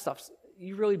 come on, that stuff's,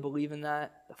 you really believe in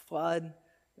that? The flood,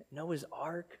 Noah's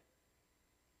ark,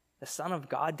 the Son of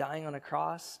God dying on a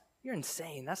cross? You're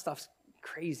insane. That stuff's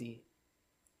crazy.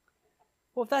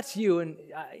 Well, if that's you, and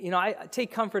I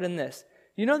take comfort in this.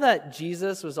 You know that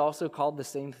Jesus was also called the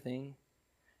same thing?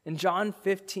 In John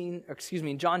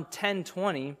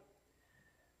 10:20,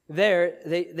 there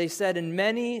they said, and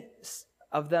many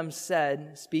of them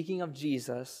said, speaking of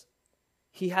Jesus,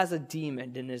 he has a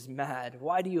demon and is mad.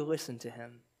 Why do you listen to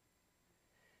him?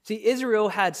 See, Israel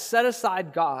had set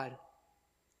aside God.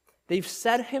 They've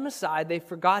set him aside, they've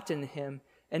forgotten him,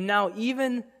 and now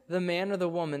even the man or the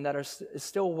woman that is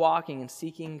still walking and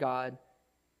seeking God,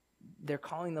 they're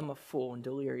calling them a fool and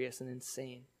delirious and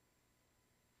insane.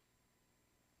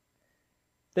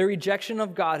 Their rejection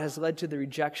of God has led to the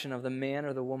rejection of the man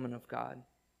or the woman of God.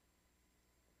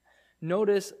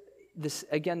 Notice this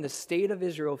again, the state of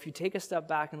Israel. If you take a step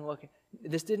back and look,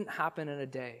 this didn't happen in a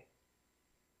day.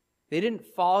 They didn't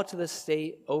fall to this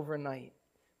state overnight,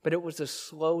 but it was a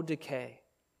slow decay.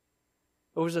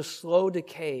 It was a slow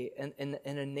decay in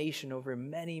a nation over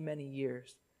many, many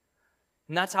years.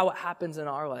 And that's how it happens in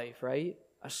our life, right?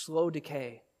 A slow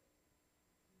decay.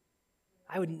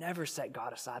 I would never set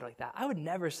God aside like that. I would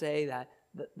never say that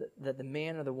the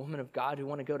man or the woman of God who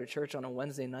want to go to church on a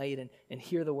Wednesday night and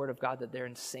hear the word of God, that they're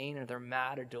insane or they're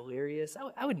mad or delirious.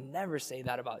 I would never say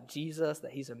that about Jesus,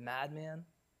 that he's a madman.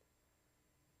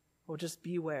 Well, just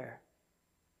beware.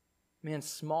 Man,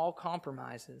 small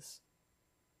compromises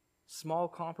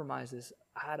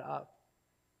add up.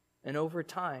 And over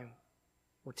time,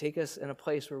 will take us in a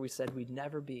place where we said we'd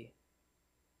never be.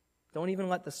 Don't even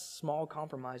let the small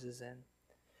compromises in.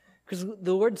 Because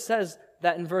the Lord says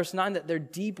that in verse 9 that they're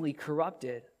deeply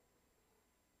corrupted.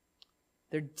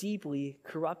 They're deeply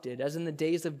corrupted, as in the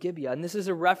days of Gibeah. And this is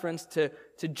a reference to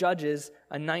Judges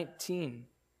 19,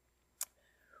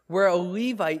 where a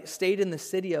Levite stayed in the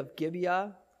city of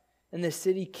Gibeah, and the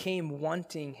city came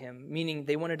wanting him, meaning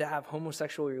they wanted to have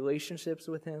homosexual relationships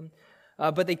with him.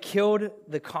 But they killed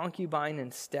the concubine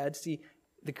instead. See,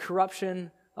 the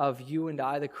corruption of you and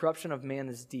I, the corruption of man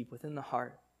is deep within the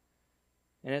heart.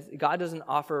 And God doesn't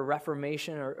offer a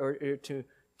reformation or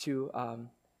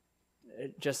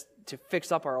just to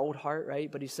fix up our old heart,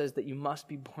 right? But he says that you must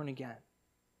be born again.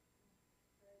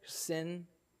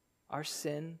 Our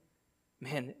sin,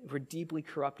 man, we're deeply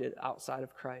corrupted outside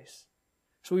of Christ.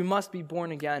 So we must be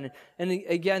born again. And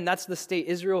again, that's the state.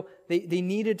 Israel, they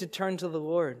needed to turn to the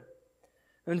Lord.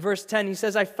 In verse 10, he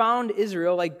says, I found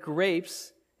Israel like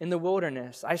grapes in the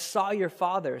wilderness. I saw your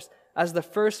fathers as the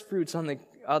first fruits on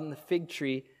the fig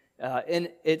tree in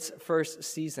its first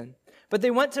season. But they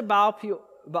went to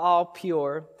Baal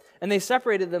Peor, and they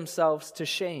separated themselves to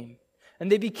shame.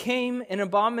 And they became an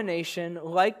abomination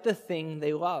like the thing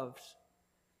they loved.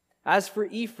 As for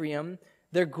Ephraim,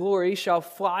 their glory shall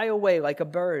fly away like a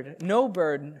bird. No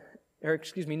birth,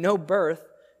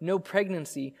 no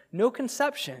pregnancy, no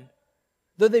conception.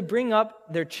 Though they bring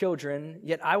up their children,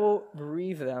 yet I will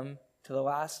bereave them to the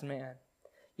last man.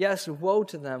 Yes, woe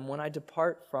to them when I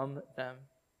depart from them.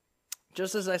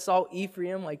 Just as I saw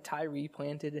Ephraim like Tyre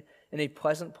planted in a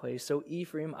pleasant place, so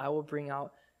Ephraim I will bring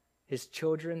out his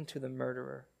children to the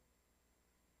murderer.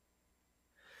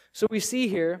 So we see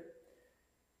here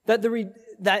that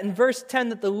in verse 10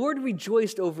 that the Lord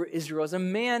rejoiced over Israel as a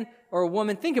man or a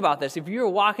woman. Think about this. If you were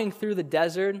walking through the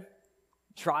desert,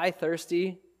 dry,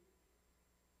 thirsty,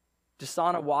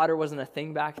 Dasana water wasn't a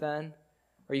thing back then,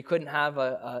 or you couldn't have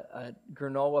a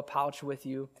granola pouch with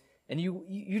you, and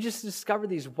you just discovered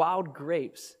these wild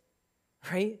grapes,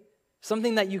 right?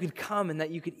 Something that you could come and that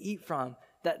you could eat from,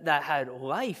 that had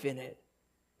life in it.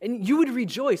 And you would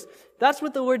rejoice. That's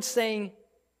what the Lord's saying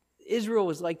Israel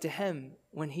was like to him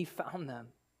when he found them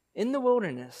in the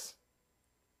wilderness.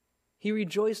 He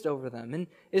rejoiced over them. And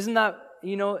isn't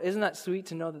that sweet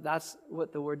to know that that's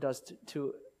what the Lord does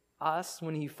to us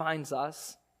when he finds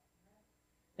us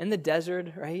in the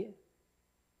desert, right?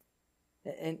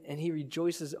 And he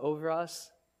rejoices over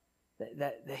us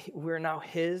that we're now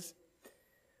his.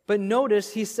 But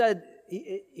notice he said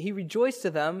he rejoiced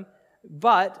to them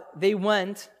But they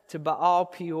went to Baal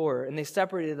Peor, and they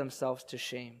separated themselves to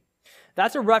shame.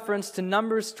 That's a reference to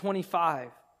Numbers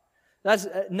 25. That's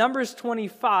Numbers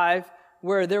 25,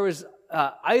 where there was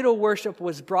idol worship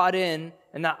was brought in,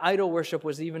 and that idol worship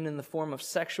was even in the form of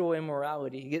sexual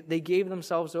immorality. They gave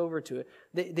themselves over to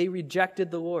it. They rejected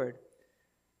the Lord.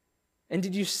 And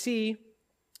did you see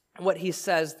what he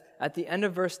says at the end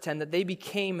of verse 10, that they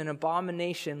became an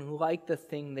abomination like the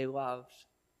thing they loved?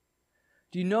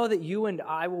 Do you know that you and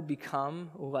I will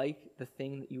become like the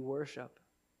thing that you worship?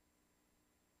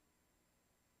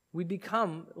 We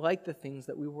become like the things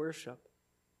that we worship.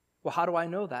 Well, how do I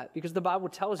know that? Because the Bible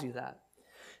tells you that.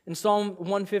 In Psalm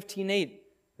 115:8,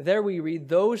 there we read,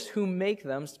 "Those who make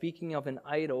them," speaking of an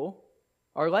idol,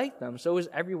 "are like them. So is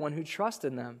everyone who trusts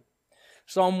in them."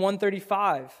 Psalm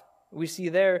 135, we see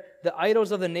there, "The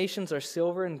idols of the nations are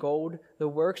silver and gold, the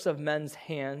works of men's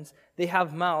hands. They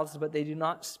have mouths, but they do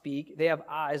not speak. They have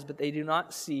eyes, but they do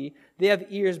not see. They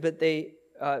have ears, but they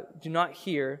do not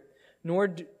hear,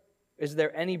 nor is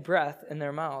there any breath in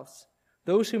their mouths.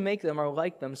 Those who make them are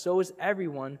like them. So is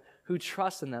everyone who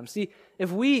trusts in them." See,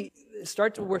 if we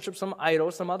start to worship some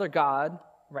idol, some other god,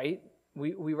 right?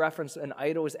 We reference an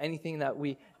idol as anything that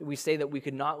we say that we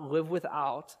could not live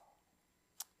without.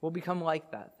 We'll become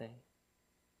like that thing.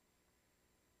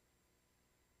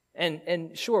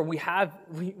 And sure,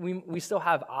 we still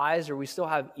have eyes, or we still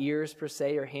have ears per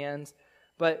se, or hands,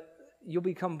 but you'll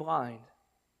become blind.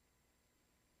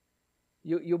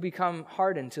 You'll become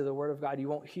hardened to the Word of God. You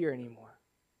won't hear anymore.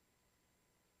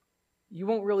 You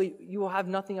will have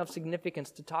nothing of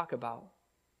significance to talk about.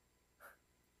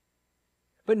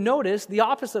 But notice the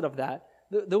opposite of that.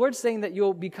 The Lord's saying that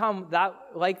you'll become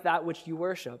like that which you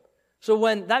worship. So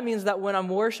that means that when I'm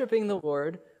worshiping the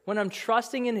Lord, when I'm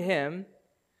trusting in Him,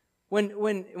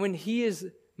 when He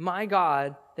is my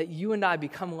God, that you and I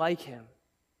become like Him.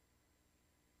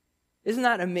 Isn't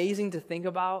that amazing to think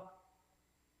about?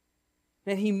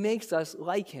 And He makes us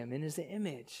like Him in His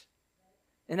image.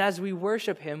 And as we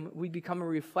worship Him, we become a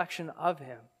reflection of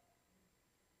Him.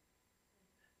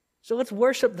 So let's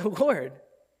worship the Lord.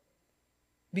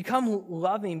 Become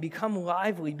loving, become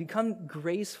lively, become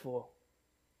graceful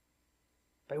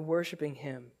by worshiping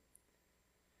Him.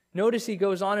 Notice he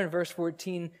goes on in verse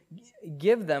 14,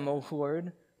 "Give them, O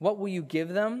Lord, what will you give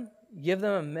them? Give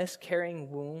them a miscarrying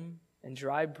womb and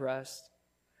dry breast.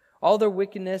 All their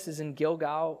wickedness is in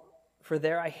Gilgal, for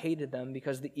there I hated them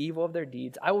because of the evil of their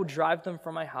deeds. I will drive them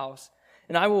from my house,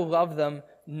 and I will love them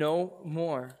no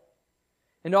more.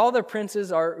 And all their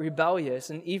princes are rebellious,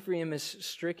 and Ephraim is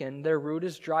stricken. Their root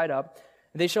is dried up.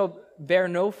 They shall bear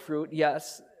no fruit.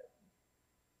 Yes,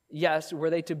 were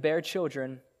they to bear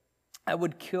children, I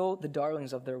would kill the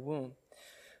darlings of their womb."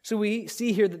 So we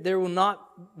see here that they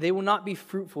will not be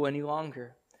fruitful any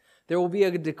longer. There will be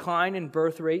a decline in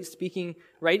birth rate, speaking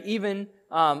right even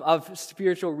of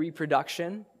spiritual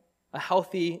reproduction. A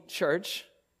healthy church,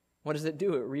 what does it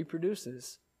do? It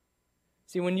reproduces.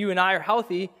 See, when you and I are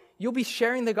healthy, you'll be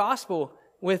sharing the gospel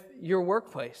with your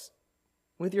workplace,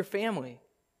 with your family,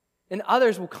 and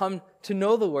others will come to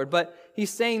know the Lord. But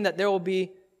he's saying that they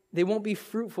won't be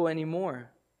fruitful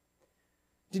anymore.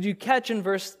 Did you catch in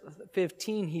verse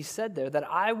 15, he said there that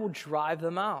I will drive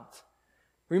them out.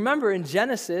 Remember in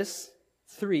Genesis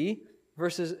 3,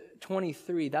 verses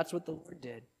 23, that's what the Lord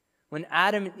did. When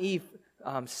Adam and Eve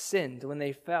sinned, when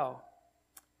they fell,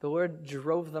 the Lord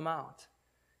drove them out.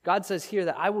 God says here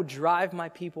that I will drive my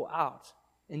people out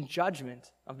in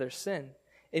judgment of their sin,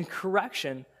 in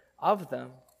correction of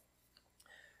them.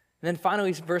 And then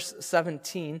finally, verse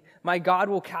 17, "My God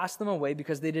will cast them away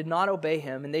because they did not obey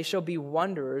Him, and they shall be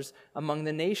wanderers among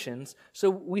the nations."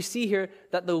 So we see here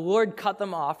that the Lord cut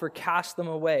them off or cast them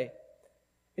away.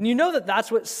 And you know that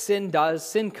that's what sin does.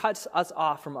 Sin cuts us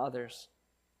off from others.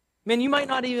 Man, you might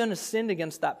not even have sinned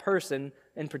against that person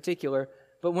in particular,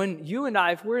 but when you and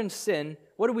I, if we're in sin,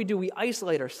 what do? We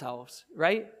isolate ourselves,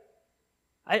 right?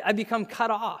 I become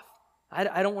cut off.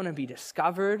 I don't want to be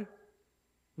discovered.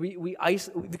 We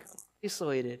become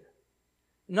isolated.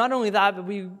 Not only that, but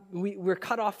we're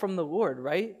cut off from the Lord,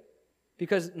 right?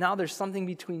 Because now there's something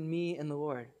between me and the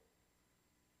Lord.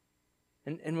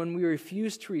 And when we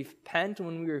refuse to repent,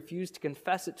 when we refuse to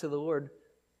confess it to the Lord,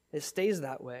 it stays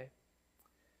that way.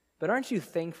 But aren't you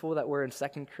thankful that we're in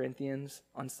 2 Corinthians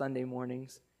on Sunday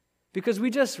mornings? Because we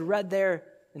just read there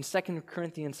in 2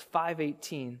 Corinthians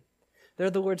 5:18, there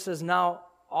the Lord says, "Now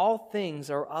all things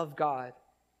are of God,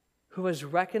 who has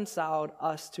reconciled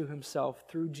us to Himself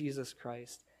through Jesus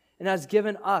Christ, and has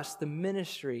given us the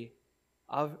ministry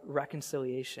of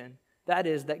reconciliation." That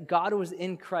is, that God was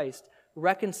in Christ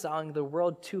reconciling the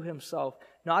world to Himself,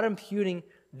 not imputing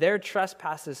their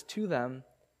trespasses to them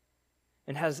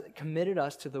and has committed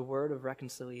us to the word of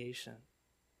reconciliation.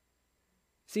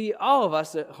 See, all of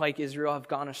us, like Israel, have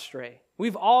gone astray.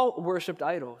 We've all worshiped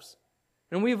idols,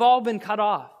 and we've all been cut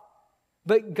off.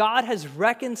 But God has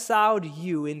reconciled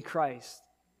you in Christ.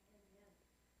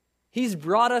 He's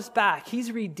brought us back.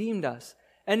 He's redeemed us.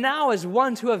 And now, as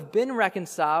ones who have been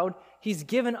reconciled, He's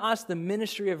given us the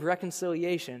ministry of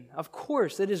reconciliation. Of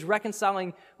course, it is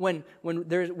reconciling when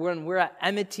we're at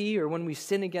enmity or when we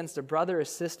sin against a brother or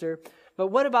sister. But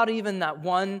what about even that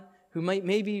one who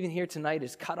maybe even here tonight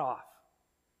is cut off?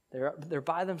 They're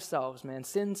by themselves, man.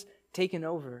 Sin's taken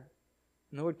over.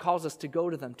 And the Lord calls us to go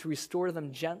to them, to restore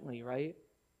them gently, right?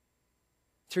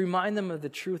 To remind them of the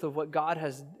truth of what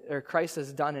Christ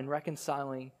has done in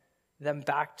reconciling them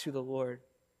back to the Lord.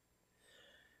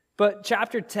 But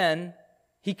chapter 10,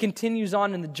 he continues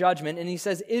on in the judgment, and he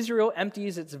says, Israel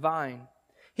empties its vine.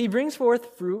 He brings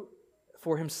forth fruit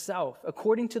for himself,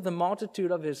 according to the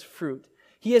multitude of his fruit.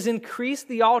 He has increased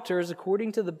the altars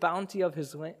according to the bounty of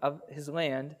his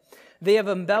land. They have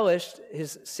embellished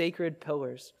his sacred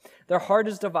pillars. Their heart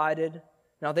is divided.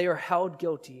 Now they are held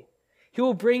guilty. He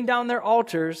will bring down their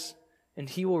altars, and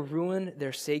he will ruin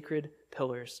their sacred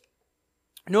pillars.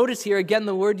 Notice here, again,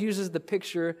 the Lord uses the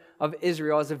picture of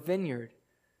Israel as a vineyard.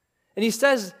 And he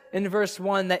says in verse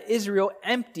 1 that Israel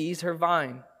empties her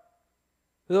vine.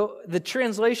 The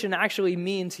translation actually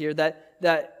means here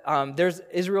that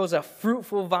Israel is a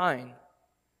fruitful vine.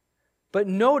 But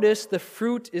notice the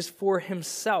fruit is for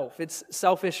himself. It's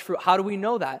selfish fruit. How do we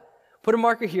know that? Put a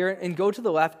marker here and go to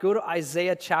the left. Go to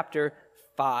Isaiah chapter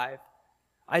 5.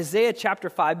 Isaiah chapter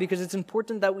 5, because it's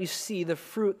important that we see the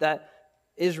fruit that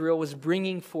Israel was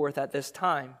bringing forth at this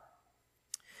time.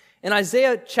 In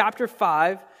Isaiah chapter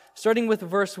 5, starting with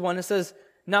verse 1, it says,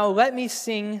 Now let me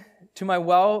sing to my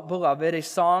well-beloved a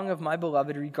song of my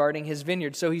beloved regarding his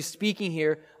vineyard. So he's speaking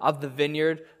here of the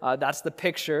vineyard. That's the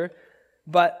picture.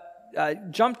 But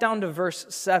jump down to verse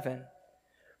 7.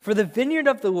 For the vineyard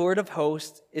of the Lord of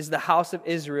hosts is the house of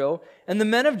Israel, and the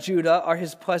men of Judah are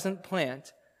his pleasant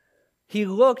plant. He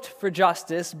looked for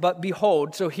justice, but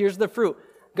behold, so here's the fruit.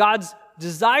 God's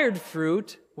desired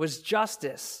fruit was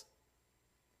justice,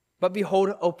 but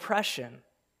behold, oppression.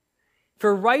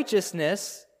 For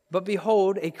righteousness, but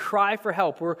behold, a cry for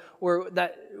help, or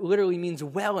that literally means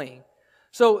wailing.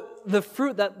 So the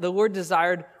fruit that the Lord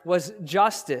desired was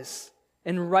justice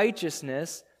and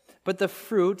righteousness, but the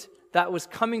fruit that was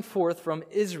coming forth from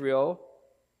Israel,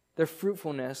 their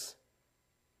fruitfulness,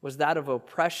 was that of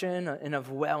oppression and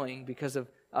of wailing because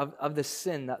of the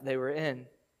sin that they were in.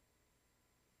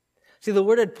 See, the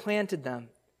Lord had planted them,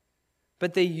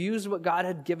 but they used what God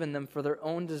had given them for their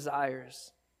own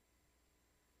desires.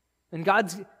 And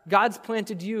God's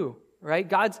planted you, right?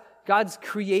 God's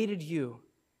created you.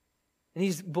 And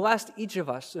He's blessed each of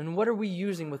us. And what are we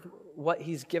using with what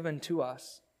He's given to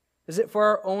us? Is it for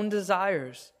our own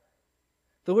desires?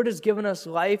 The Lord has given us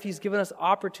life. He's given us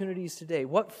opportunities today.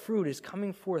 What fruit is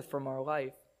coming forth from our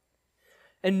life?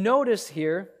 And notice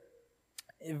here,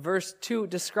 in verse 2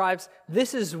 describes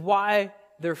this is why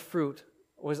their fruit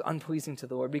was unpleasing to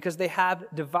the Lord, because they have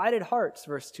divided hearts,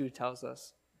 verse 2 tells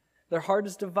us. Their heart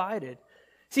is divided.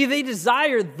 See, they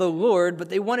desired the Lord, but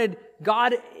they wanted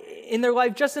God in their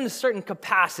life just in a certain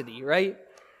capacity, right?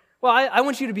 Well, I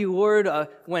want you to be Lord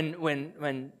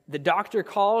when the doctor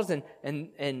calls and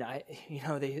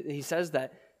he says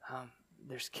that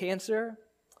there's cancer,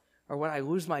 or when I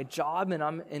lose my job and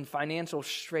I'm in financial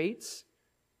straits.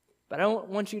 But I don't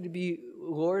want you to be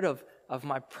Lord of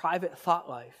my private thought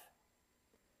life.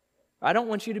 I don't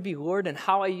want you to be Lord in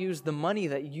how I use the money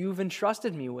that you've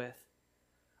entrusted me with.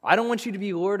 I don't want you to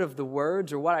be Lord of the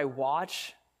words or what I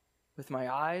watch with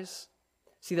my eyes.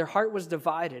 See, their heart was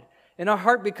divided. And our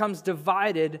heart becomes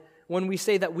divided when we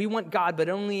say that we want God, but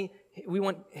only we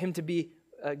want Him to be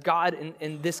God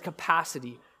in this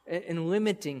capacity, in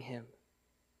limiting Him.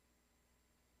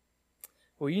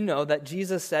 Well, you know that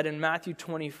Jesus said in Matthew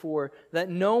 24 that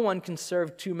no one can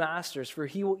serve two masters, for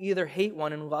he will either hate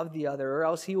one and love the other, or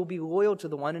else he will be loyal to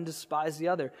the one and despise the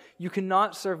other. You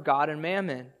cannot serve God and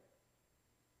mammon.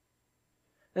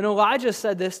 And Elijah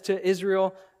said this to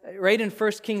Israel right in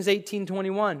 1 Kings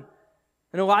 18:21.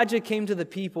 And Elijah came to the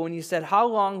people and he said, How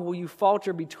long will you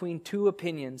falter between two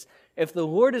opinions? If the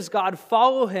Lord is God,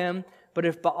 follow him, but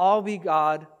if Baal be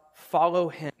God, follow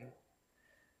him.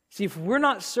 See, if we're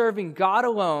not serving God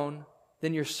alone,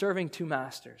 then you're serving two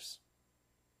masters.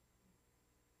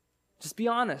 Just be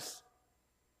honest.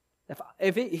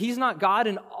 If He's not God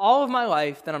in all of my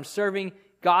life, then I'm serving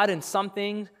God in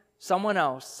something, someone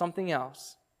else, something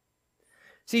else.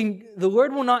 See, the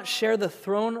Lord will not share the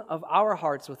throne of our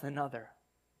hearts with another.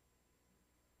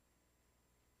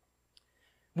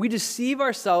 We deceive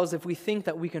ourselves if we think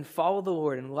that we can follow the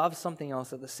Lord and love something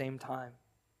else at the same time.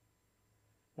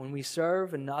 When we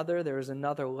serve another, there is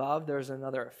another love, there is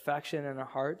another affection in our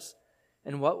hearts.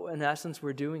 And what, in essence,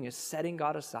 we're doing is setting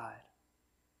God aside.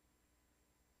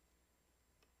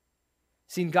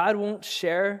 See, God won't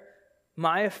share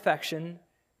my affection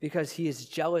because he is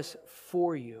jealous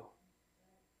for you.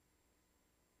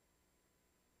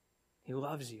 He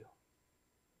loves you.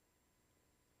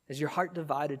 Is your heart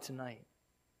divided tonight?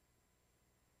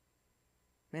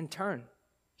 Man, turn.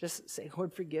 Just say,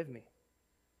 Lord, forgive me.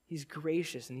 He's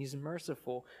gracious and he's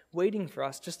merciful, waiting for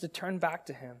us just to turn back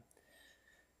to him.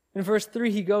 In verse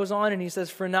 3, he goes on and he says,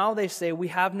 "For now they say, we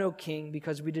have no king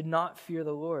because we did not fear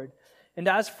the Lord. And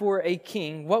as for a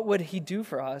king, what would he do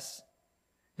for us?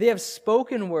 They have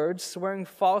spoken words, swearing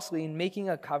falsely and making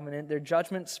a covenant. Their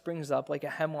judgment springs up like a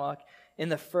hemlock in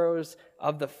the furrows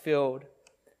of the field."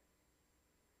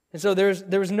 And so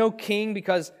there was no king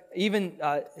because even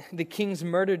the kings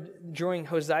murdered during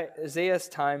Hosea's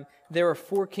time, there were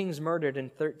 4 kings murdered in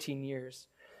 13 years.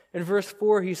 In verse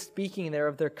 4, he's speaking there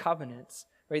of their covenants.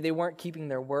 Right? They weren't keeping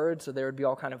their word, so there would be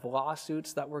all kind of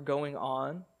lawsuits that were going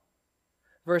on.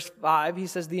 Verse 5, he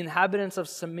says, "The inhabitants of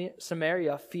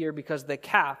Samaria fear because the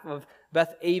calf of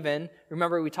Beth-aven,"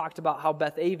 remember we talked about how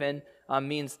Beth-aven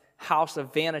means house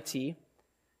of vanity,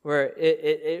 where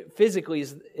it physically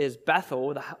is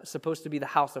Bethel, supposed to be the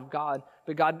house of God,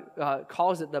 but God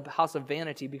calls it the house of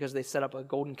vanity because they set up a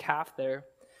golden calf there.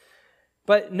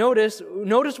 But notice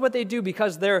what they do,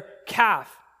 because their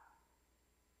calf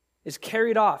is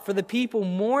carried off. For the people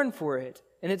mourn for it,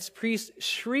 and its priests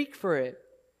shriek for it,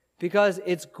 because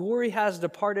its glory has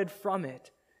departed from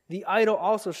it. The idol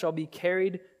also shall be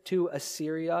carried to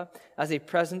Assyria as a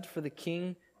present for the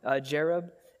king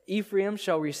Jareb. Ephraim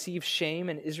shall receive shame,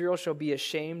 and Israel shall be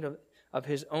ashamed of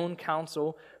his own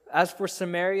counsel. As for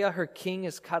Samaria, her king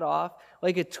is cut off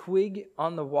like a twig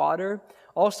on the water.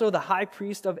 Also the high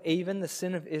priest of Avon, the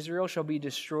sin of Israel, shall be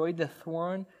destroyed. The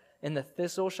thorn and the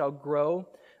thistle shall grow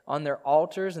on their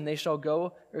altars, and they shall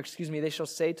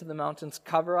say to the mountains,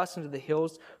 cover us, and to the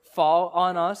hills, fall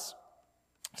on us.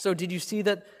 So did you see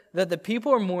that the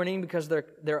people are mourning because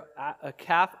a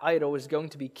calf idol is going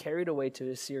to be carried away to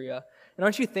Assyria? And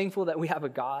aren't you thankful that we have a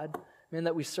God, man,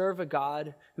 that we serve a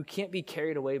God who can't be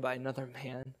carried away by another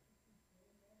man?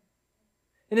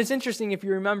 And it's interesting if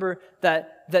you remember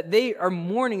that they are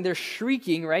mourning, they're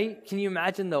shrieking, right? Can you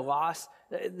imagine the loss?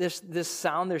 This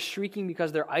sound, they're shrieking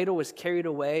because their idol was carried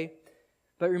away.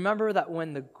 But remember that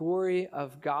when the glory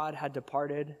of God had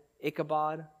departed,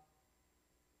 Ichabod,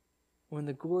 when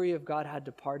the glory of God had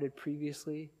departed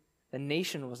previously, the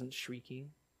nation wasn't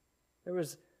shrieking. There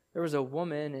was a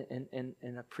woman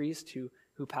and a priest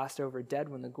who passed over dead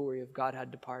when the glory of God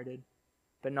had departed,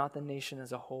 but not the nation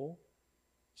as a whole.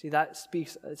 See, that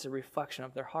speaks, it's a reflection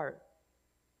of their heart.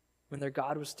 When their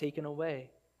God was taken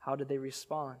away, how did they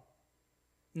respond?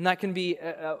 And that can be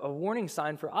a warning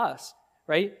sign for us,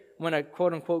 right? When a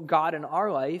quote-unquote God in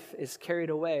our life is carried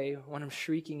away, when I'm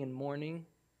shrieking and mourning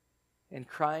and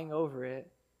crying over it,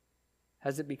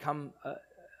 has it become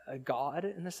a God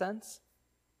in a sense?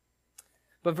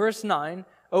 But verse 9,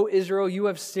 "O Israel, you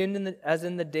have sinned as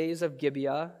in the days of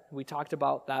Gibeah." We talked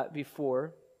about that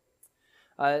before.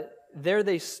 There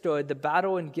they stood, the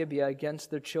battle in Gibeah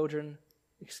against the children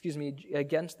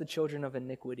of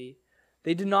iniquity.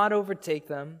 They did not overtake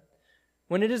them.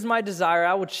 When it is my desire,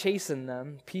 I will chasten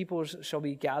them. People shall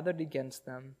be gathered against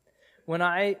them. When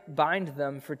I bind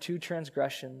them for 2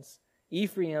 transgressions,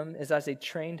 Ephraim is as a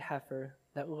trained heifer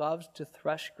that loves to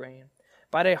thresh grain.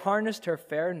 But I harnessed her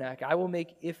fair neck. I will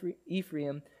make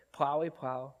Ephraim plow a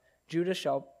plow. Judah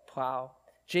shall plow.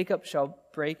 Jacob shall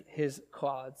break his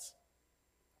clods.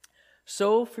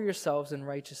 Sow for yourselves in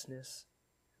righteousness.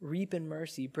 Reap in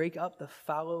mercy. Break up the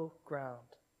fallow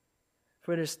ground.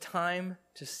 For it is time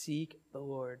to seek the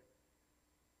Lord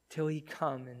till he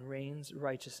come and rains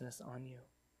righteousness on you.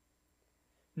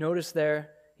 Notice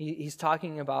there, he's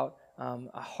talking about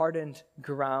a hardened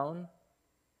ground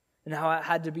and how it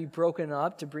had to be broken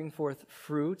up to bring forth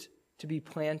fruit, to be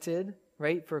planted,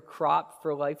 right, for a crop,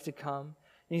 for life to come.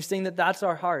 And he's saying that that's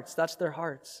our hearts, that's their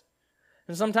hearts.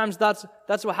 And sometimes that's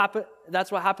what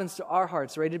happens to our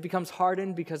hearts, right? It becomes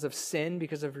hardened because of sin,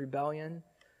 because of rebellion.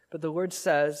 But the Lord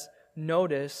says,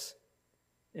 notice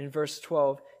in verse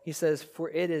 12, he says, "For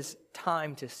it is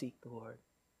time to seek the Lord."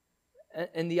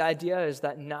 And the idea is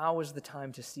that now is the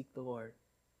time to seek the Lord.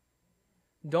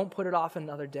 Don't put it off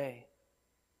another day.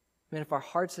 Man, if our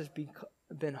hearts have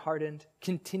been hardened,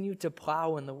 continue to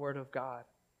plow in the Word of God.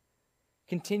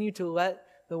 Continue to let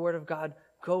the Word of God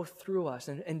go through us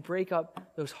and break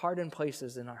up those hardened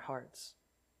places in our hearts.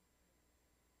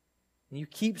 and you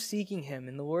keep seeking him,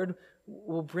 and the Lord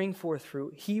will bring forth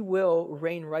fruit. He will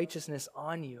rain righteousness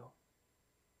on you.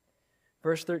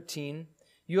 Verse 13,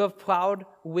 you have plowed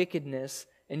wickedness,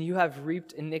 and you have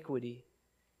reaped iniquity.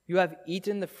 You have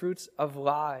eaten the fruits of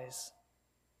lies,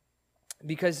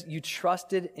 because you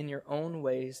trusted in your own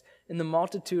ways, in the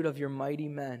multitude of your mighty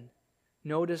men.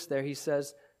 Notice there he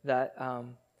says that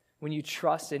when you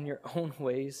trust in your own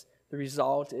ways, the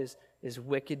result is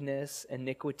wickedness,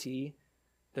 iniquity.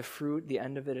 The fruit, the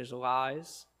end of it is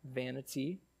lies,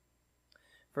 vanity.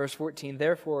 Verse 14,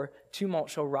 therefore tumult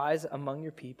shall rise among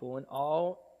your people, and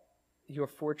all your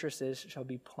fortresses shall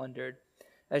be plundered.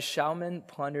 As Shalman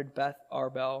plundered Beth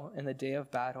Arbel in the day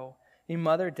of battle, a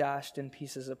mother dashed in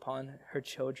pieces upon her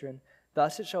children.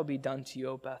 Thus it shall be done to you,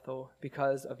 O Bethel,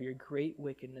 because of your great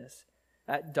wickedness.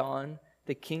 At dawn,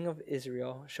 the king of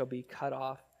Israel shall be cut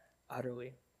off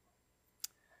utterly.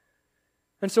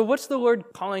 And so what's the Lord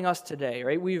calling us today,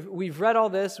 right? We've read all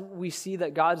this. We see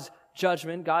that God's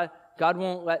judgment, God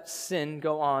won't let sin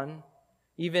go on.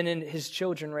 Even in his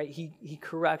children, right? He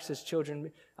corrects his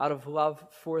children out of love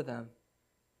for them.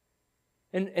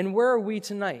 And where are we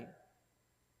tonight?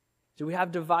 Do we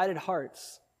have divided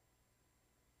hearts?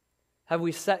 Have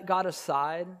we set God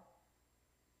aside?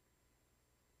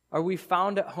 Are we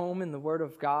found at home in the Word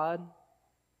of God?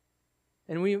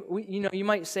 And we you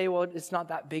might say, well, it's not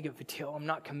that big of a deal. I'm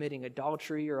not committing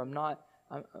adultery, or I'm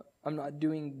not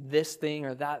doing this thing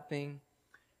or that thing.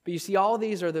 But you see, all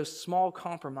these are those small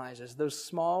compromises, those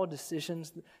small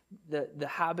decisions, the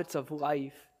habits of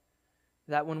life,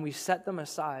 that when we set them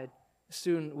aside,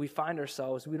 soon we find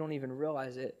ourselves, we don't even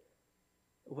realize it,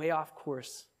 way off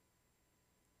course.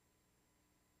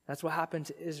 That's what happened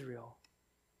to Israel.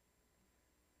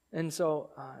 And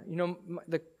so,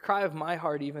 the cry of my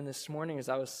heart even this morning as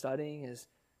I was studying is,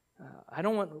 I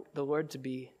don't want the Lord to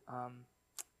be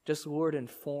just Lord in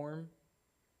form.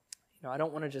 I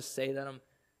don't want to just say that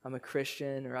I'm a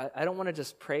Christian, or I don't want to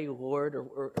just pray Lord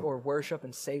or worship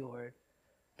and say Lord,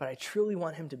 but I truly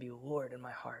want him to be Lord in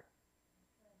my heart.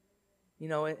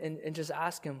 And just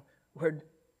ask him, Lord,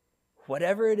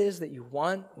 whatever it is that you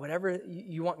want, whatever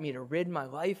you want me to rid my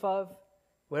life of,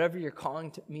 whatever you're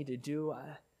calling me to do,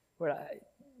 Lord,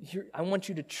 I want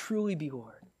you to truly be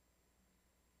Lord.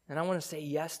 And I want to say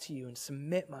yes to you and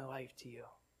submit my life to you.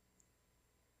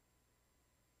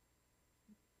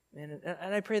 And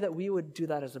I pray that we would do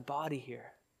that as a body here.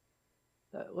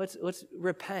 Let's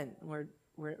repent where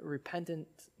repentance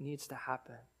needs to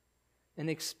happen, and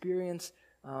experience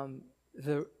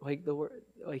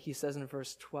like he says in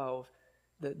verse 12,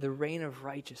 the reign of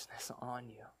righteousness on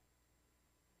you.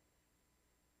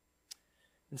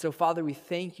 And so, Father, we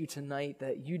thank you tonight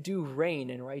that you do reign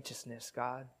in righteousness,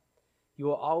 God. You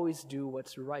will always do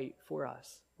what's right for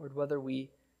us, Lord, whether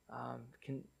we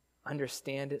can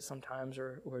understand it sometimes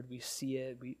or we see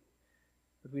it.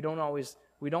 We don't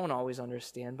always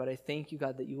understand, but I thank you,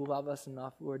 God, that you love us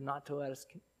enough, Lord, not to let us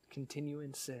continue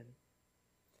in sin.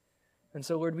 And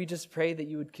so, Lord, we just pray that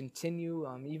you would continue,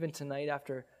 even tonight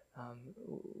after,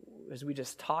 as we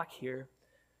just talk here,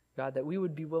 God, that we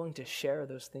would be willing to share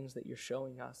those things that you're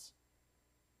showing us.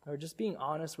 Or just being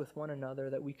honest with one another,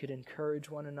 that we could encourage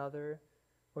one another,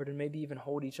 or to maybe even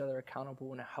hold each other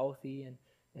accountable in a healthy and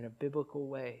in a biblical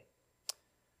way.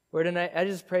 Lord, and I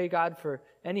just pray, God, for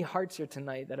any hearts here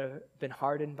tonight that have been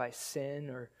hardened by sin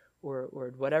or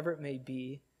whatever it may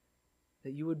be,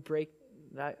 that you would break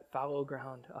that fallow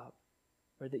ground up,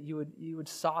 or that you would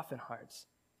soften hearts.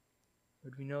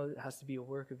 Lord, we know it has to be a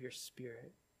work of your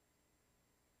Spirit.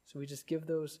 So we just give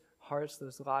those hearts,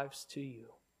 those lives to you.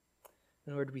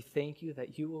 And Lord, we thank you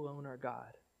that you alone are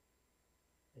God.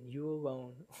 And you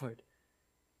alone, Lord,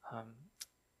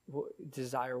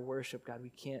 desire worship, God. We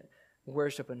can't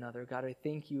worship another. God, I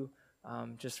thank you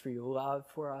just for your love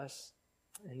for us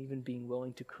and even being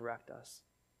willing to correct us.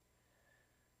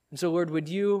 And so, Lord, would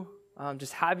you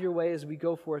just have your way as we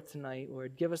go forth tonight,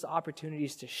 Lord. Give us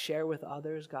opportunities to share with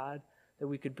others, God, that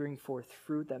we could bring forth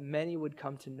fruit, that many would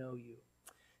come to know you.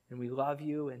 And we love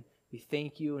you, and we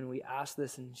thank you, and we ask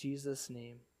this in Jesus'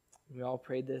 name. And we all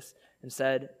prayed this and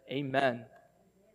said, amen.